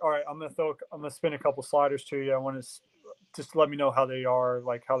was like, "All right, I'm gonna spin a couple sliders to you. I want to just let me know how they are,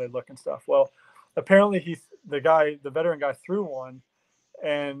 like how they look and stuff." Well, apparently the veteran guy threw one,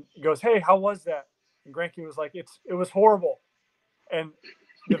 and he goes, "Hey, how was that?" And Greinke was like, "It was horrible." And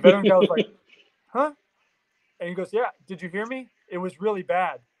the veteran guy was like, "Huh?" And he goes, "Yeah, did you hear me? It was really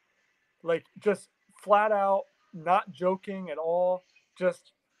bad." Like, just flat out, not joking at all,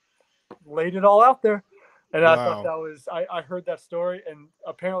 just laid it all out there. And I thought that was, I heard that story, and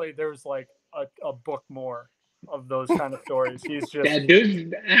apparently there's like a book more of those kind of stories. He's just that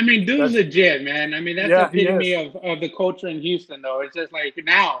dude. I mean, dude's legit, man. I mean, that's the epitome of the culture in Houston, though. It's just like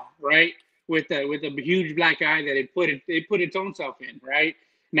now, right, with a huge black eye that it put its own self in, right.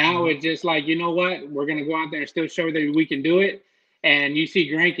 Now it's just like, you know what, we're gonna go out there and still show that we can do it. And you see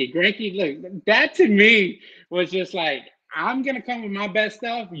Greinke, look, that to me was just like, I'm gonna come with my best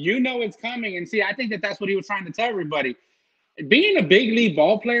stuff. You know it's coming, and see, I think that's what he was trying to tell everybody. Being a big league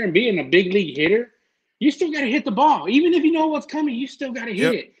ball player and being a big league hitter, you still got to hit the ball. Even if you know what's coming, you still got to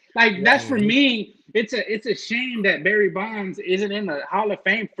hit it. Like, that's for me, it's a shame that Barry Bonds isn't in the Hall of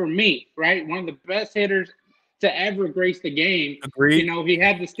Fame for me, right? One of the best hitters to ever grace the game. Agreed. You know, he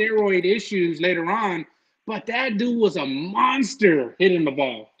had the steroid issues later on, but that dude was a monster hitting the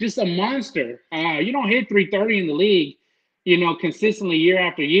ball. Just a monster. You don't hit 330 in the league, you know, consistently year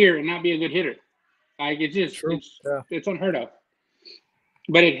after year and not be a good hitter. Like, it's unheard of.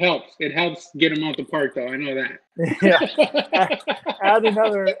 But it helps. It helps get them out the park, though. I know that. Yeah. Add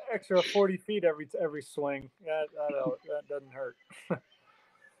another extra 40 feet every swing. That doesn't hurt.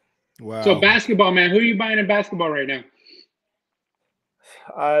 Wow. So basketball, man. Who are you buying in basketball right now?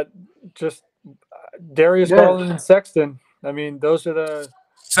 Just Darius Garland and Sexton. I mean, those are the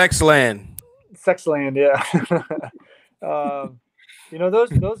Sexland, yeah. You know,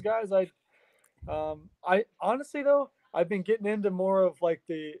 those guys. I honestly, though, I've been getting into more of like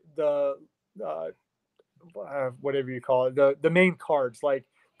the whatever you call it, the main cards, like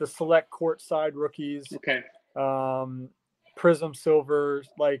the select court side rookies. Okay. Prism Silvers,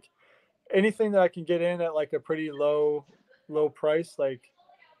 like anything that I can get in at like a pretty low price, like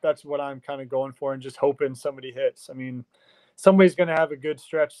that's what I'm kind of going for, and just hoping somebody hits. I mean, somebody's going to have a good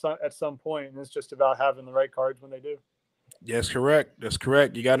stretch at some point, and it's just about having the right cards when they do. Yes, correct. That's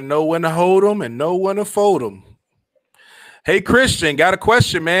correct. You got to know when to hold them and know when to fold them. Hey, Christian, got a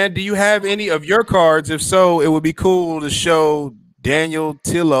question, man. Do you have any of your cards? If so, it would be cool to show Daniel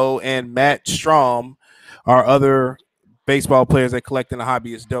Tillo and Matt Strom, our other baseball players that collect in the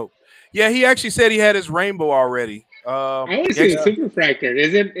hobby. Is dope. Yeah, he actually said he had his rainbow already. I want to see the super fractor.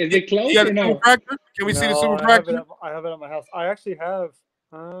 Is it close or no? Can we see the super fractor? I have it at my house. I actually have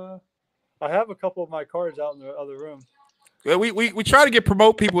I have a couple of my cards out in the other room. We try to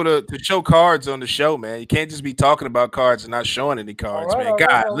promote people to show cards on the show, man. You can't just be talking about cards and not showing any cards, man.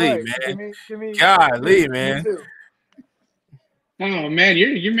 Golly, man. Golly, man. Oh man,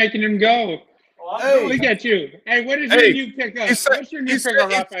 you're making him go. Hey, look at you. Hey, what is your new pickup? What's your new pickup,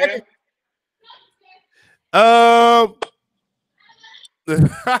 Raphael? All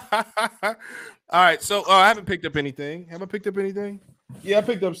right, so I haven't picked up anything. Have I picked up anything? Yeah, I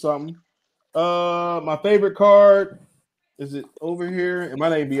picked up something. My favorite card. Is it over here? It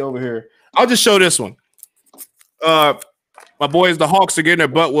might even be over here. I'll just show this one. My boys, the Hawks, are getting their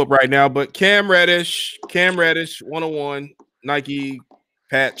butt whooped right now, but Cam Reddish 101 Nike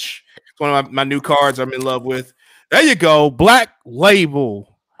patch. It's one of my new cards I'm in love with. There you go. Black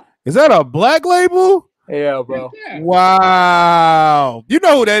Label. Is that a Black Label? Yeah, bro. Wow. You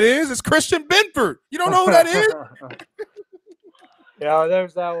know who that is. It's Christian Binford. You don't know who that is? Yeah,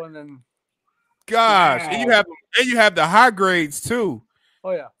 there's that one. And gosh, wow. and you have the high grades too.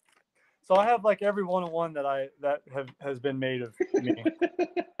 Oh yeah. So I have like every 101 that has been made of me.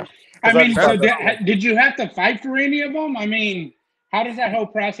 I mean, so did you have to fight for any of them? I mean, how does that whole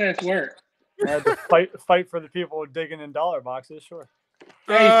process work? I had to fight for the people digging in dollar boxes, sure.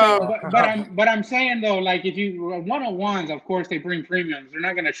 Hey, but I'm saying though, like if you 101s, of course they bring premiums. They're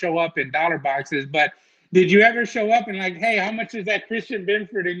not going to show up in dollar boxes. But did you ever show up and like, hey, how much is that Christian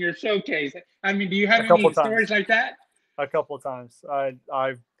Binford in your showcase? I mean, do you have any stories like that? A couple of times,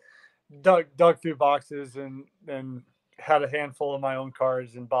 I've dug through boxes and had a handful of my own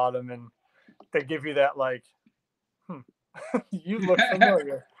cards and bought them, and they give you that like, you look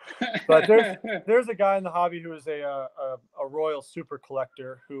familiar. But there's a guy in the hobby who is a Royal super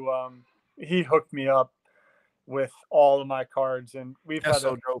collector who he hooked me up with all of my cards, and we've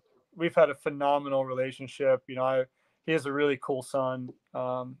had a phenomenal relationship. You know, he has a really cool son,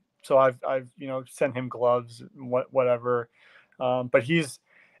 so I've sent him gloves, whatever. But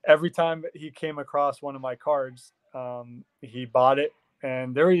every time he came across one of my cards, he bought it,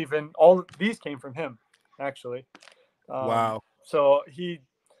 and all these came from him actually. Wow. So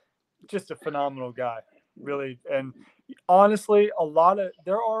just a phenomenal guy, really. And honestly,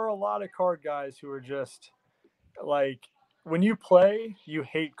 there are a lot of card guys who are just like, when you play, you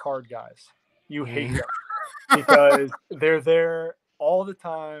hate card guys. You hate them because they're there all the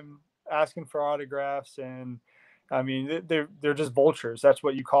time asking for autographs, and I mean, they're just vultures. That's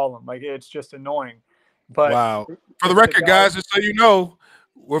what you call them. Like, it's just annoying. But wow. For the record, guys, just so you know,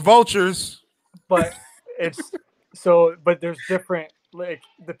 we're vultures. But but there's different, like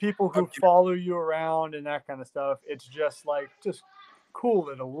the people who follow you around and that kind of stuff. It's just cool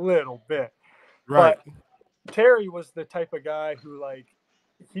it a little bit. Right. But Terry was the type of guy who, like,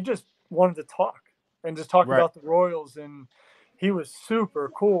 he just wanted to talk about the Royals, and he was super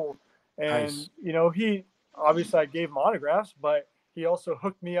cool. And nice. He obviously, I gave him autographs, but he also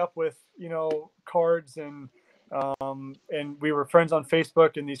hooked me up with cards, and we were friends on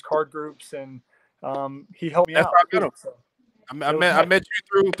Facebook in these card groups, and he helped me out. So I met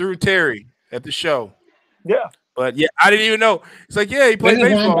you through Terry at the show. Yeah. But yeah, I didn't even know. It's like, yeah, he played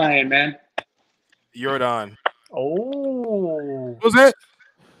baseball. Buying, man. Jordan. Oh. What was that?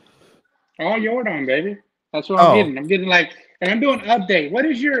 Oh, Jordan, baby. That's what I'm getting. I'm getting and I'm doing update. What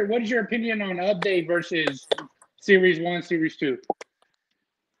is your opinion on update versus Series 1, Series 2?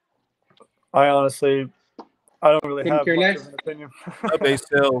 I honestly, I don't really have much of an opinion. Update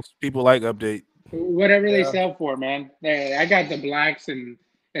sells. People like update. Whatever they sell for, man. I got the blacks and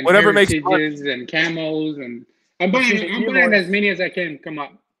whatever makes and camos, and I'm buying as many as I can come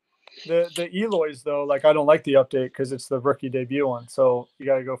up. The Eloys, though, like, I don't like the update because it's the rookie debut one, so you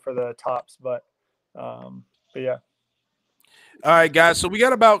got to go for the tops. But yeah. All right, guys. So we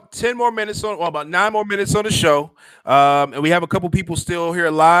got about 10 more minutes about 9 more minutes on the show, and we have a couple people still here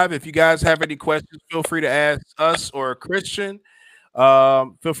live. If you guys have any questions, feel free to ask us or Christian.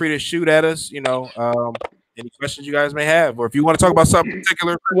 Feel free to shoot at us. Any questions you guys may have, or if you want to talk about something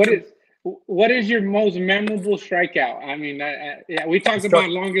particular. What is your most memorable strikeout? I mean, yeah, we talked about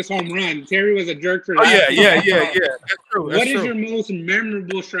longest home run. Terry was a jerk for that. Yeah. That's true. What is your most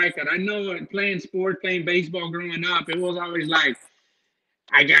memorable strikeout? I know playing sport, playing baseball growing up, it was always like,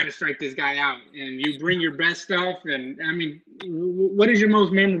 I got to strike this guy out. And you bring your best stuff. And, I mean, what is your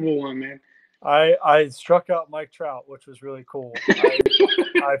most memorable one, man? I struck out Mike Trout, which was really cool.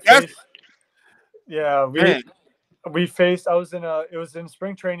 I faced, yeah, we faced. It was in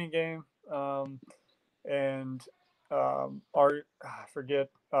spring training game, and our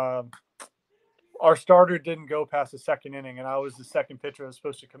starter didn't go past the second inning, and I was the second pitcher that was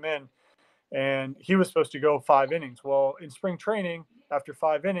supposed to come in, and he was supposed to go 5 innings. Well, in spring training, after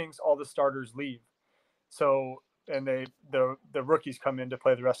 5 innings, all the starters leave, so and the rookies come in to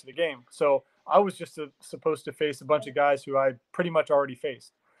play the rest of the game. So I was just supposed to face a bunch of guys who I pretty much already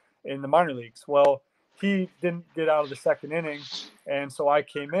faced in the minor leagues. Well, he didn't get out of the second inning, and so I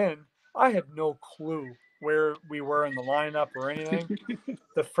came in. I had no clue where we were in the lineup or anything.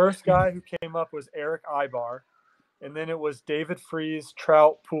 The first guy who came up was Eric Ibar, and then it was David Freese,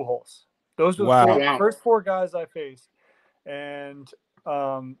 Trout, Pujols. Those were the first 4 guys I faced, and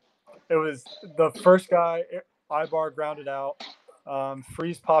it was the first guy. Ibar grounded out.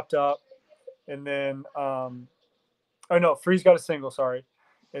 Freese popped up, and then Freese got a single. Sorry,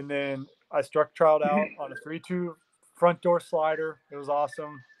 and then I struck Trout out on a 3-2 front door slider. It was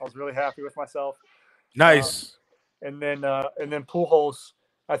awesome. I was really happy with myself. Nice. And then Pujols,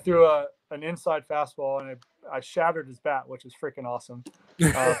 I threw an inside fastball and I shattered his bat, which is freaking awesome.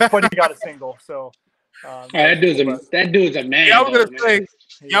 But he got a single. So that dude's a man. Yeah, I was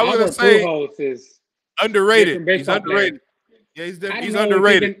gonna say. Pujols is underrated. He's underrated. Yeah, he's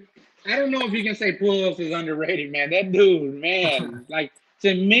underrated. I don't know if you can say Pujols is underrated, man. That dude, man, like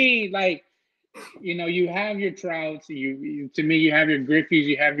to me, like you have your Trouts. To me, you have your Griffeys,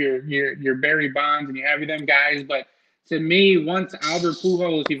 you have your Barry Bonds, and you have them guys. But to me, once Albert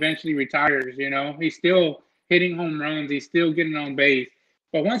Pujols eventually retires, he's still hitting home runs, he's still getting on base.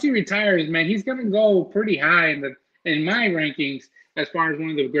 But once he retires, man, he's gonna go pretty high in my rankings as far as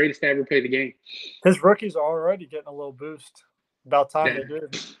one of the greatest to ever play the game. His rookies are already getting a little boost. About time they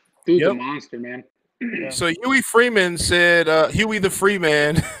did. Dude's a monster, man. Yeah. So Huey Freeman said, Huey the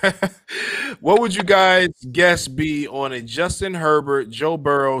Freeman, what would you guys guess be on a Justin Herbert, Joe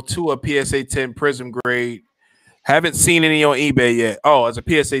Burrow to a PSA 10 Prism grade? Haven't seen any on eBay yet. Oh, it's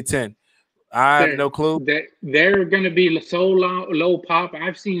a PSA 10. I have no clue. They're going to be so low pop.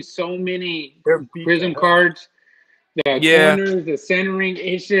 I've seen so many Prism cards. The corners, the centering,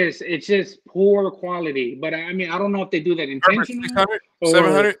 it's just poor quality. But I mean, I don't know if they do that intentionally. 600,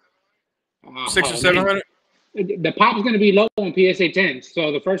 700, 600 or 700. The pop is going to be low on PSA 10.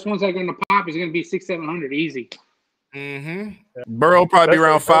 So the first ones that are going to pop is going to be 600-700 easy. Mm-hmm. Burrow probably be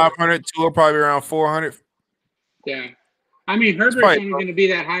around 500. Tua probably around 400. Yeah. I mean, Herbert's only going to be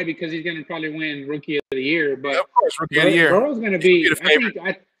that high because he's going to probably win Rookie of the Year. But of course, Rookie of the Year. Burrow's going to be.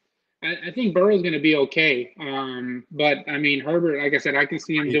 I think Burrow's going to be okay. But I mean, Herbert, like I said, I can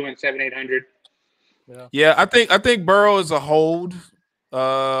see him doing 700-800. Yeah, I think Burrow is a hold.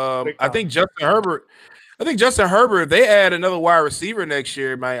 I think Justin Herbert. If they add another wide receiver next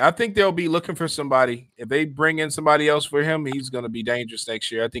year, man, I think they'll be looking for somebody. If they bring in somebody else for him, he's going to be dangerous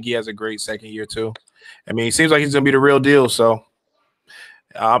next year. I think he has a great second year too. I mean, it seems like he's going to be the real deal. So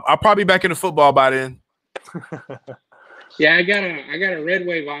I'll probably be back into football by then. Yeah, I got a red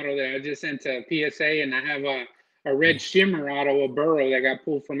wave auto that I just sent to PSA, and I have a red shimmer auto of Burrow that got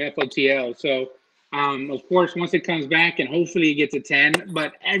pulled from FOTL. So, of course, once it comes back, and hopefully it gets a 10,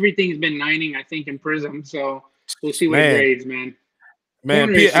 but everything's been 9ing, I think, in Prism. So we'll see what it grades, man.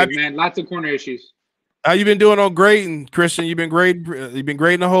 Corner issues, man. Lots of corner issues. How you been doing on grading, Christian? You've been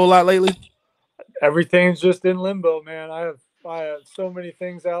grading a whole lot lately? Everything's just in limbo, man. I have so many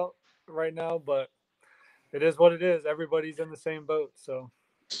things out right now, but it is what it is. Everybody's in the same boat. So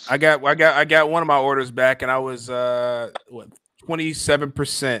I got one of my orders back, and I was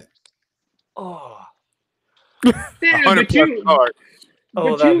 27%. Oh, damn, 100 plus card.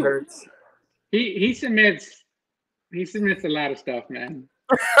 Oh, that hurts. He submits a lot of stuff, man.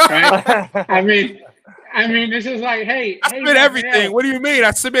 Right? I mean, it's just like, hey, I submit everything. What do you mean?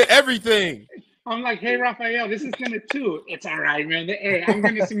 I submit everything. I'm like, hey, Raphael, this is gonna 2. It's all right, man. Hey, I'm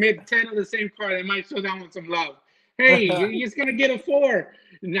gonna submit 10 of the same card. I might show down with some love. Hey, you're just gonna get a 4.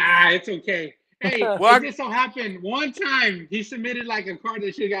 Nah, it's okay. Hey, it just so happened one time he submitted like a card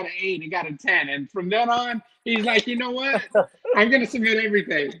that should have got an 8 and got a 10, and from then on, he's like, you know what? I'm gonna submit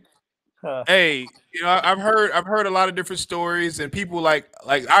everything. Hey, I've heard a lot of different stories, and people like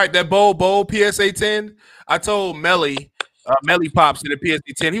all right, that bowl PSA 10. I told Melly, Melly Pops in the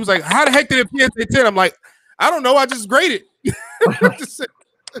PSA 10. He was like, "How the heck did it PSA 10?" I'm like, "I don't know. I just graded. I just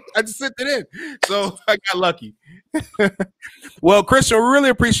sent it in." So I got lucky. Well, Christian, I really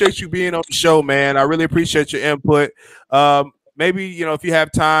appreciate you being on the show, man. I really appreciate your input. Maybe, if you have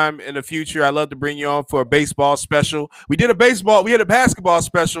time in the future, I'd love to bring you on for a baseball special. We had a basketball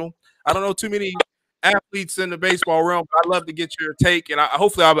special. I don't know too many athletes in the baseball realm, but I'd love to get your take, and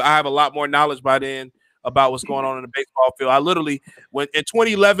hopefully I have a lot more knowledge by then about what's going on in the baseball field. I literally, when in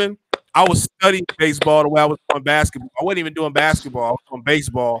 2011, I was studying baseball the way I was doing basketball. I wasn't even doing basketball, I was doing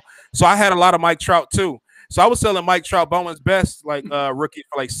baseball. So I had a lot of Mike Trout too. So I was selling Mike Trout Bowman's Best rookie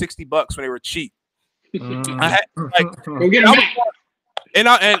for like $60 when they were cheap. I had go get him. And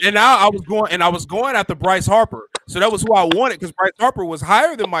I was going after Bryce Harper. So that was who I wanted because Bryce Harper was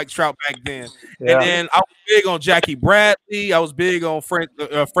higher than Mike Trout back then. Yeah. And then I was big on Jackie Bradley. I was big on was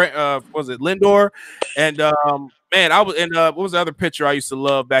it Lindor? And man, I was what was the other pitcher I used to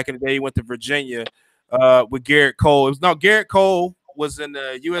love back in the day? He went to Virginia with Garrett Cole. Garrett Cole was in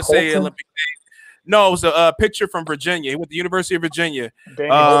the USA Colton? Olympic Games. No, it was a pitcher from Virginia. He went to the University of Virginia.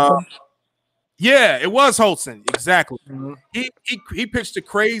 Yeah, it was Holton. Exactly. Mm-hmm. He pitched a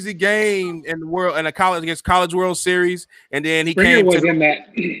crazy game in the College World Series, and then Springer was in that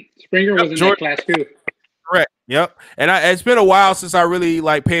class too. Correct. Yep. And it's been a while since I really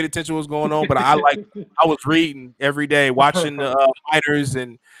paid attention to what's going on, but I was reading every day, watching the minors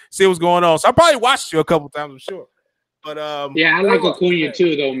and see what's going on. So I probably watched you a couple times, I'm sure. But yeah, I like Acuna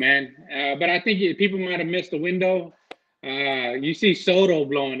too, though, man. But I think people might have missed the window. You see Soto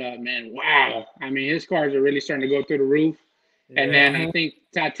blowing up, man. Wow. I mean, his cars are really starting to go through the roof. Yeah. And then I think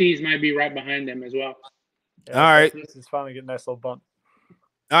Tatis might be right behind them as well. Yeah, all right. This is finally getting a nice little bump.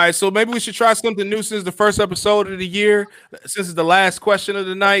 All right, so maybe we should try something new since the first episode of the year. Since it's the last question of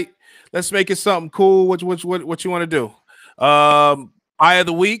the night, let's make it something cool. What you want to do? Buy of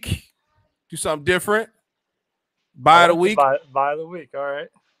the week. Do something different. Buy of the week. Buy of the week. All right.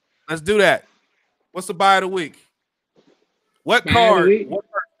 Let's do that. What's the buy of the week? What card? One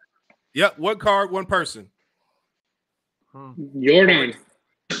person. Yep. What card? One person. Jordan.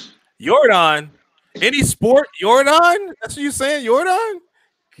 Any sport? Jordan? That's what you're saying? Jordan?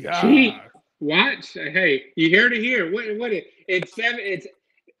 God. Watch. Hey, you hear to hear. What it's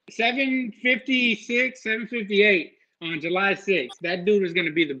 756, 758 on July 6th. That dude is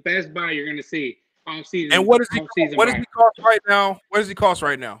gonna be the best buy you're gonna see all season. And what does he cost right now? What does he cost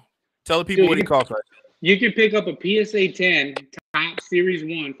right now? Tell the people what he costs right now. You can pick up a PSA 10 Top Series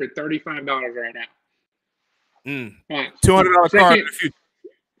 1 for $35 right now. $200 card in the future.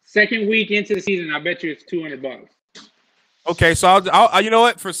 Second week into the season, I bet you it's $200. Okay, so I'll you know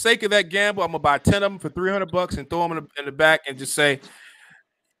what? For sake of that gamble, I'm gonna buy 10 of them for $300 and throw them in the back and just say,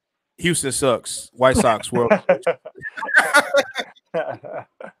 "Houston sucks. White Sox world." All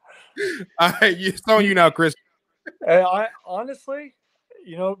right, it's on you now, Chris. I honestly.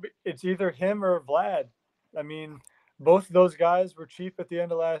 It's either him or Vlad. I mean, both of those guys were cheap at the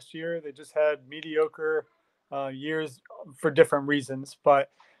end of last year. They just had mediocre years for different reasons. But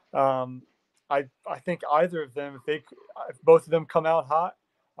I think either of them, if both of them come out hot,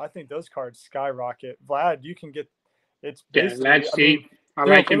 I think those cards skyrocket. Vlad, you can get it's basically. Yeah, Vlad's cheap. I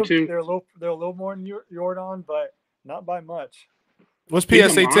like him too. They're a little more than Jordan, but not by much. What's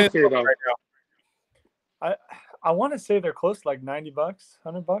PSA 10 right now? I want to say they're close to like $90,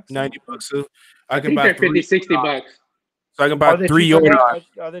 $100. $90. So I can buy $50, $60. So I can buy 3 Jordan.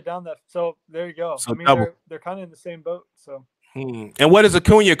 Are they down that? So there you go. So I mean, they're kind of in the same boat. So. And what does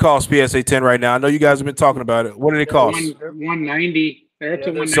Acuna cost PSA 10 right now? I know you guys have been talking about it. What do they cost? 190. They're up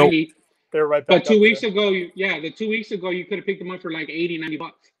to 190. So they're right back. But 2 weeks ago, you could have picked them up for like $80,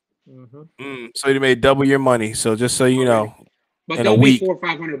 $90. Mm-hmm. So you made double your money. So just so you know, but in a week, $400 or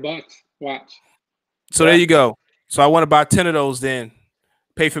 $500. Watch. So there you go. So I want to buy 10 of those. Then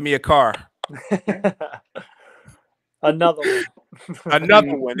pay for me a car. Another one.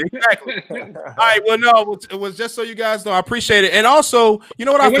 Another one. Exactly. All right. Well, no, it was just so you guys know. I appreciate it. And also, you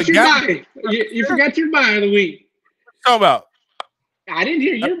know what I forgot? You forgot your buy of the week. What you talking about? I didn't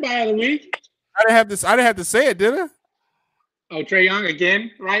hear your buy of the week. I didn't have to say it, did I? Oh, Trae Young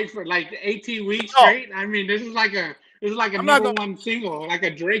again, right? For like 18 weeks straight. I mean, this is like a number one single, like a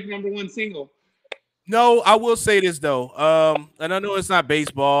Drake #1 single. No, I will say this though, and I know it's not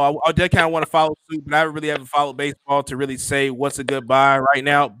baseball. I did kind of want to follow suit, but I really haven't followed baseball to really say what's a good buy right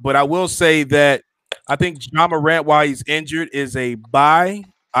now. But I will say that I think Ja Morant, while he's injured, is a buy.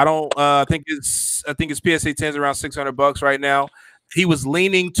 I don't. I think his PSA 10 is around $600 right now. He was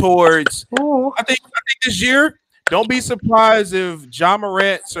leaning towards. I think this year. Don't be surprised if Ja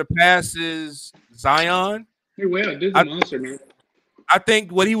Morant surpasses Zion. He will. Dude's a monster, man. I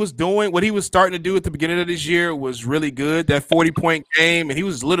think what he was doing, what he was starting to do at the beginning of this year was really good. That 40-point game, and he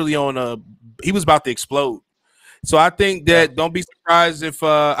was literally he was about to explode. So I think that don't be surprised if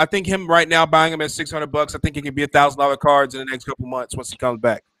I think him right now buying him at $600. I think it can be $1,000 cards in the next couple months once he comes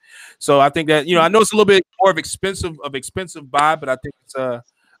back. So I think that I know it's a little bit more of expensive buy, but I think it's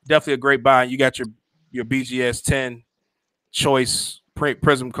definitely a great buy. You got your BGS 10 choice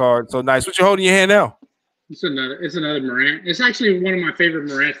prism card. So nice. What you holding in your hand now? It's another Morant. It's actually one of my favorite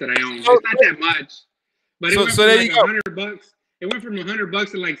Morants that I own. It's not that much, but it went from like $100. It went from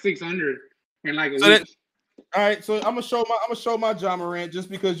 $100 to like $600 in like a week. All right, so I'm gonna show my John Morant just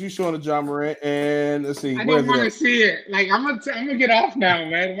because you showing a John Morant, and let's see. I don't want to see it. Like I'm gonna get off now,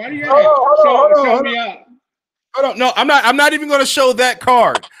 man. Why do you show me up? Hold on, no, I'm not even gonna show that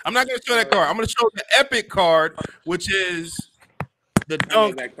card. I'm not gonna show that card. I'm gonna show the epic card, which is the dunk. I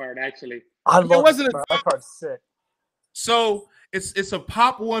love that card actually. I love that card's sick. So it's a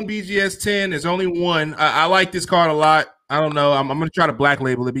pop one BGS 10. There's only one. I like this card a lot. I don't know. I'm gonna try to black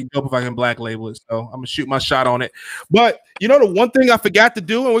label it. It'd be dope if I can black label it. So I'm gonna shoot my shot on it. But the one thing I forgot to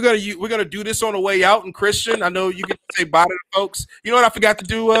do, and we're gonna do this on the way out. And Christian, I know you can say bye to the folks. You know what I forgot to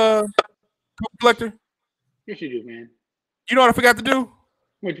do, Collector? Yes, you do, man. You know what I forgot to do?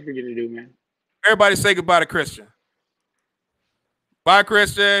 What'd you forget to do, man? Everybody say goodbye to Christian. Bye,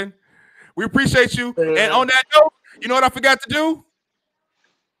 Christian. We appreciate you. Yeah. And on that note, you know what I forgot to do?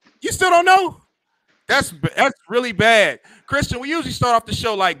 You still don't know? That's really bad. Christian, we usually start off the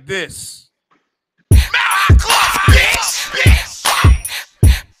show like this.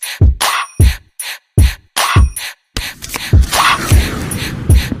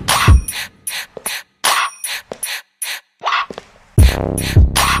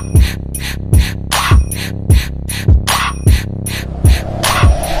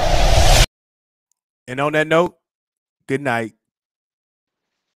 And on that note, good night.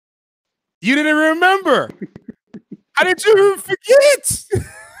 You didn't remember. How did you forget?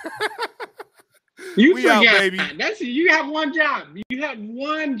 You forgot, baby. You have one job. You have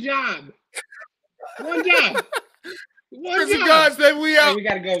one job. One job. One job. Gods, baby, we out. Hey, we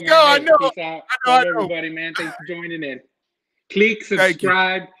gotta go, man. I know. Peace out. I know. Everybody, man. Thanks for joining in. Click,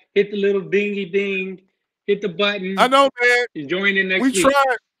 subscribe, hit the little dingy ding, hit the button. I know, man. Join in next week. We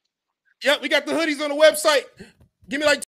tried. Yep, we got the hoodies on the website. Give me like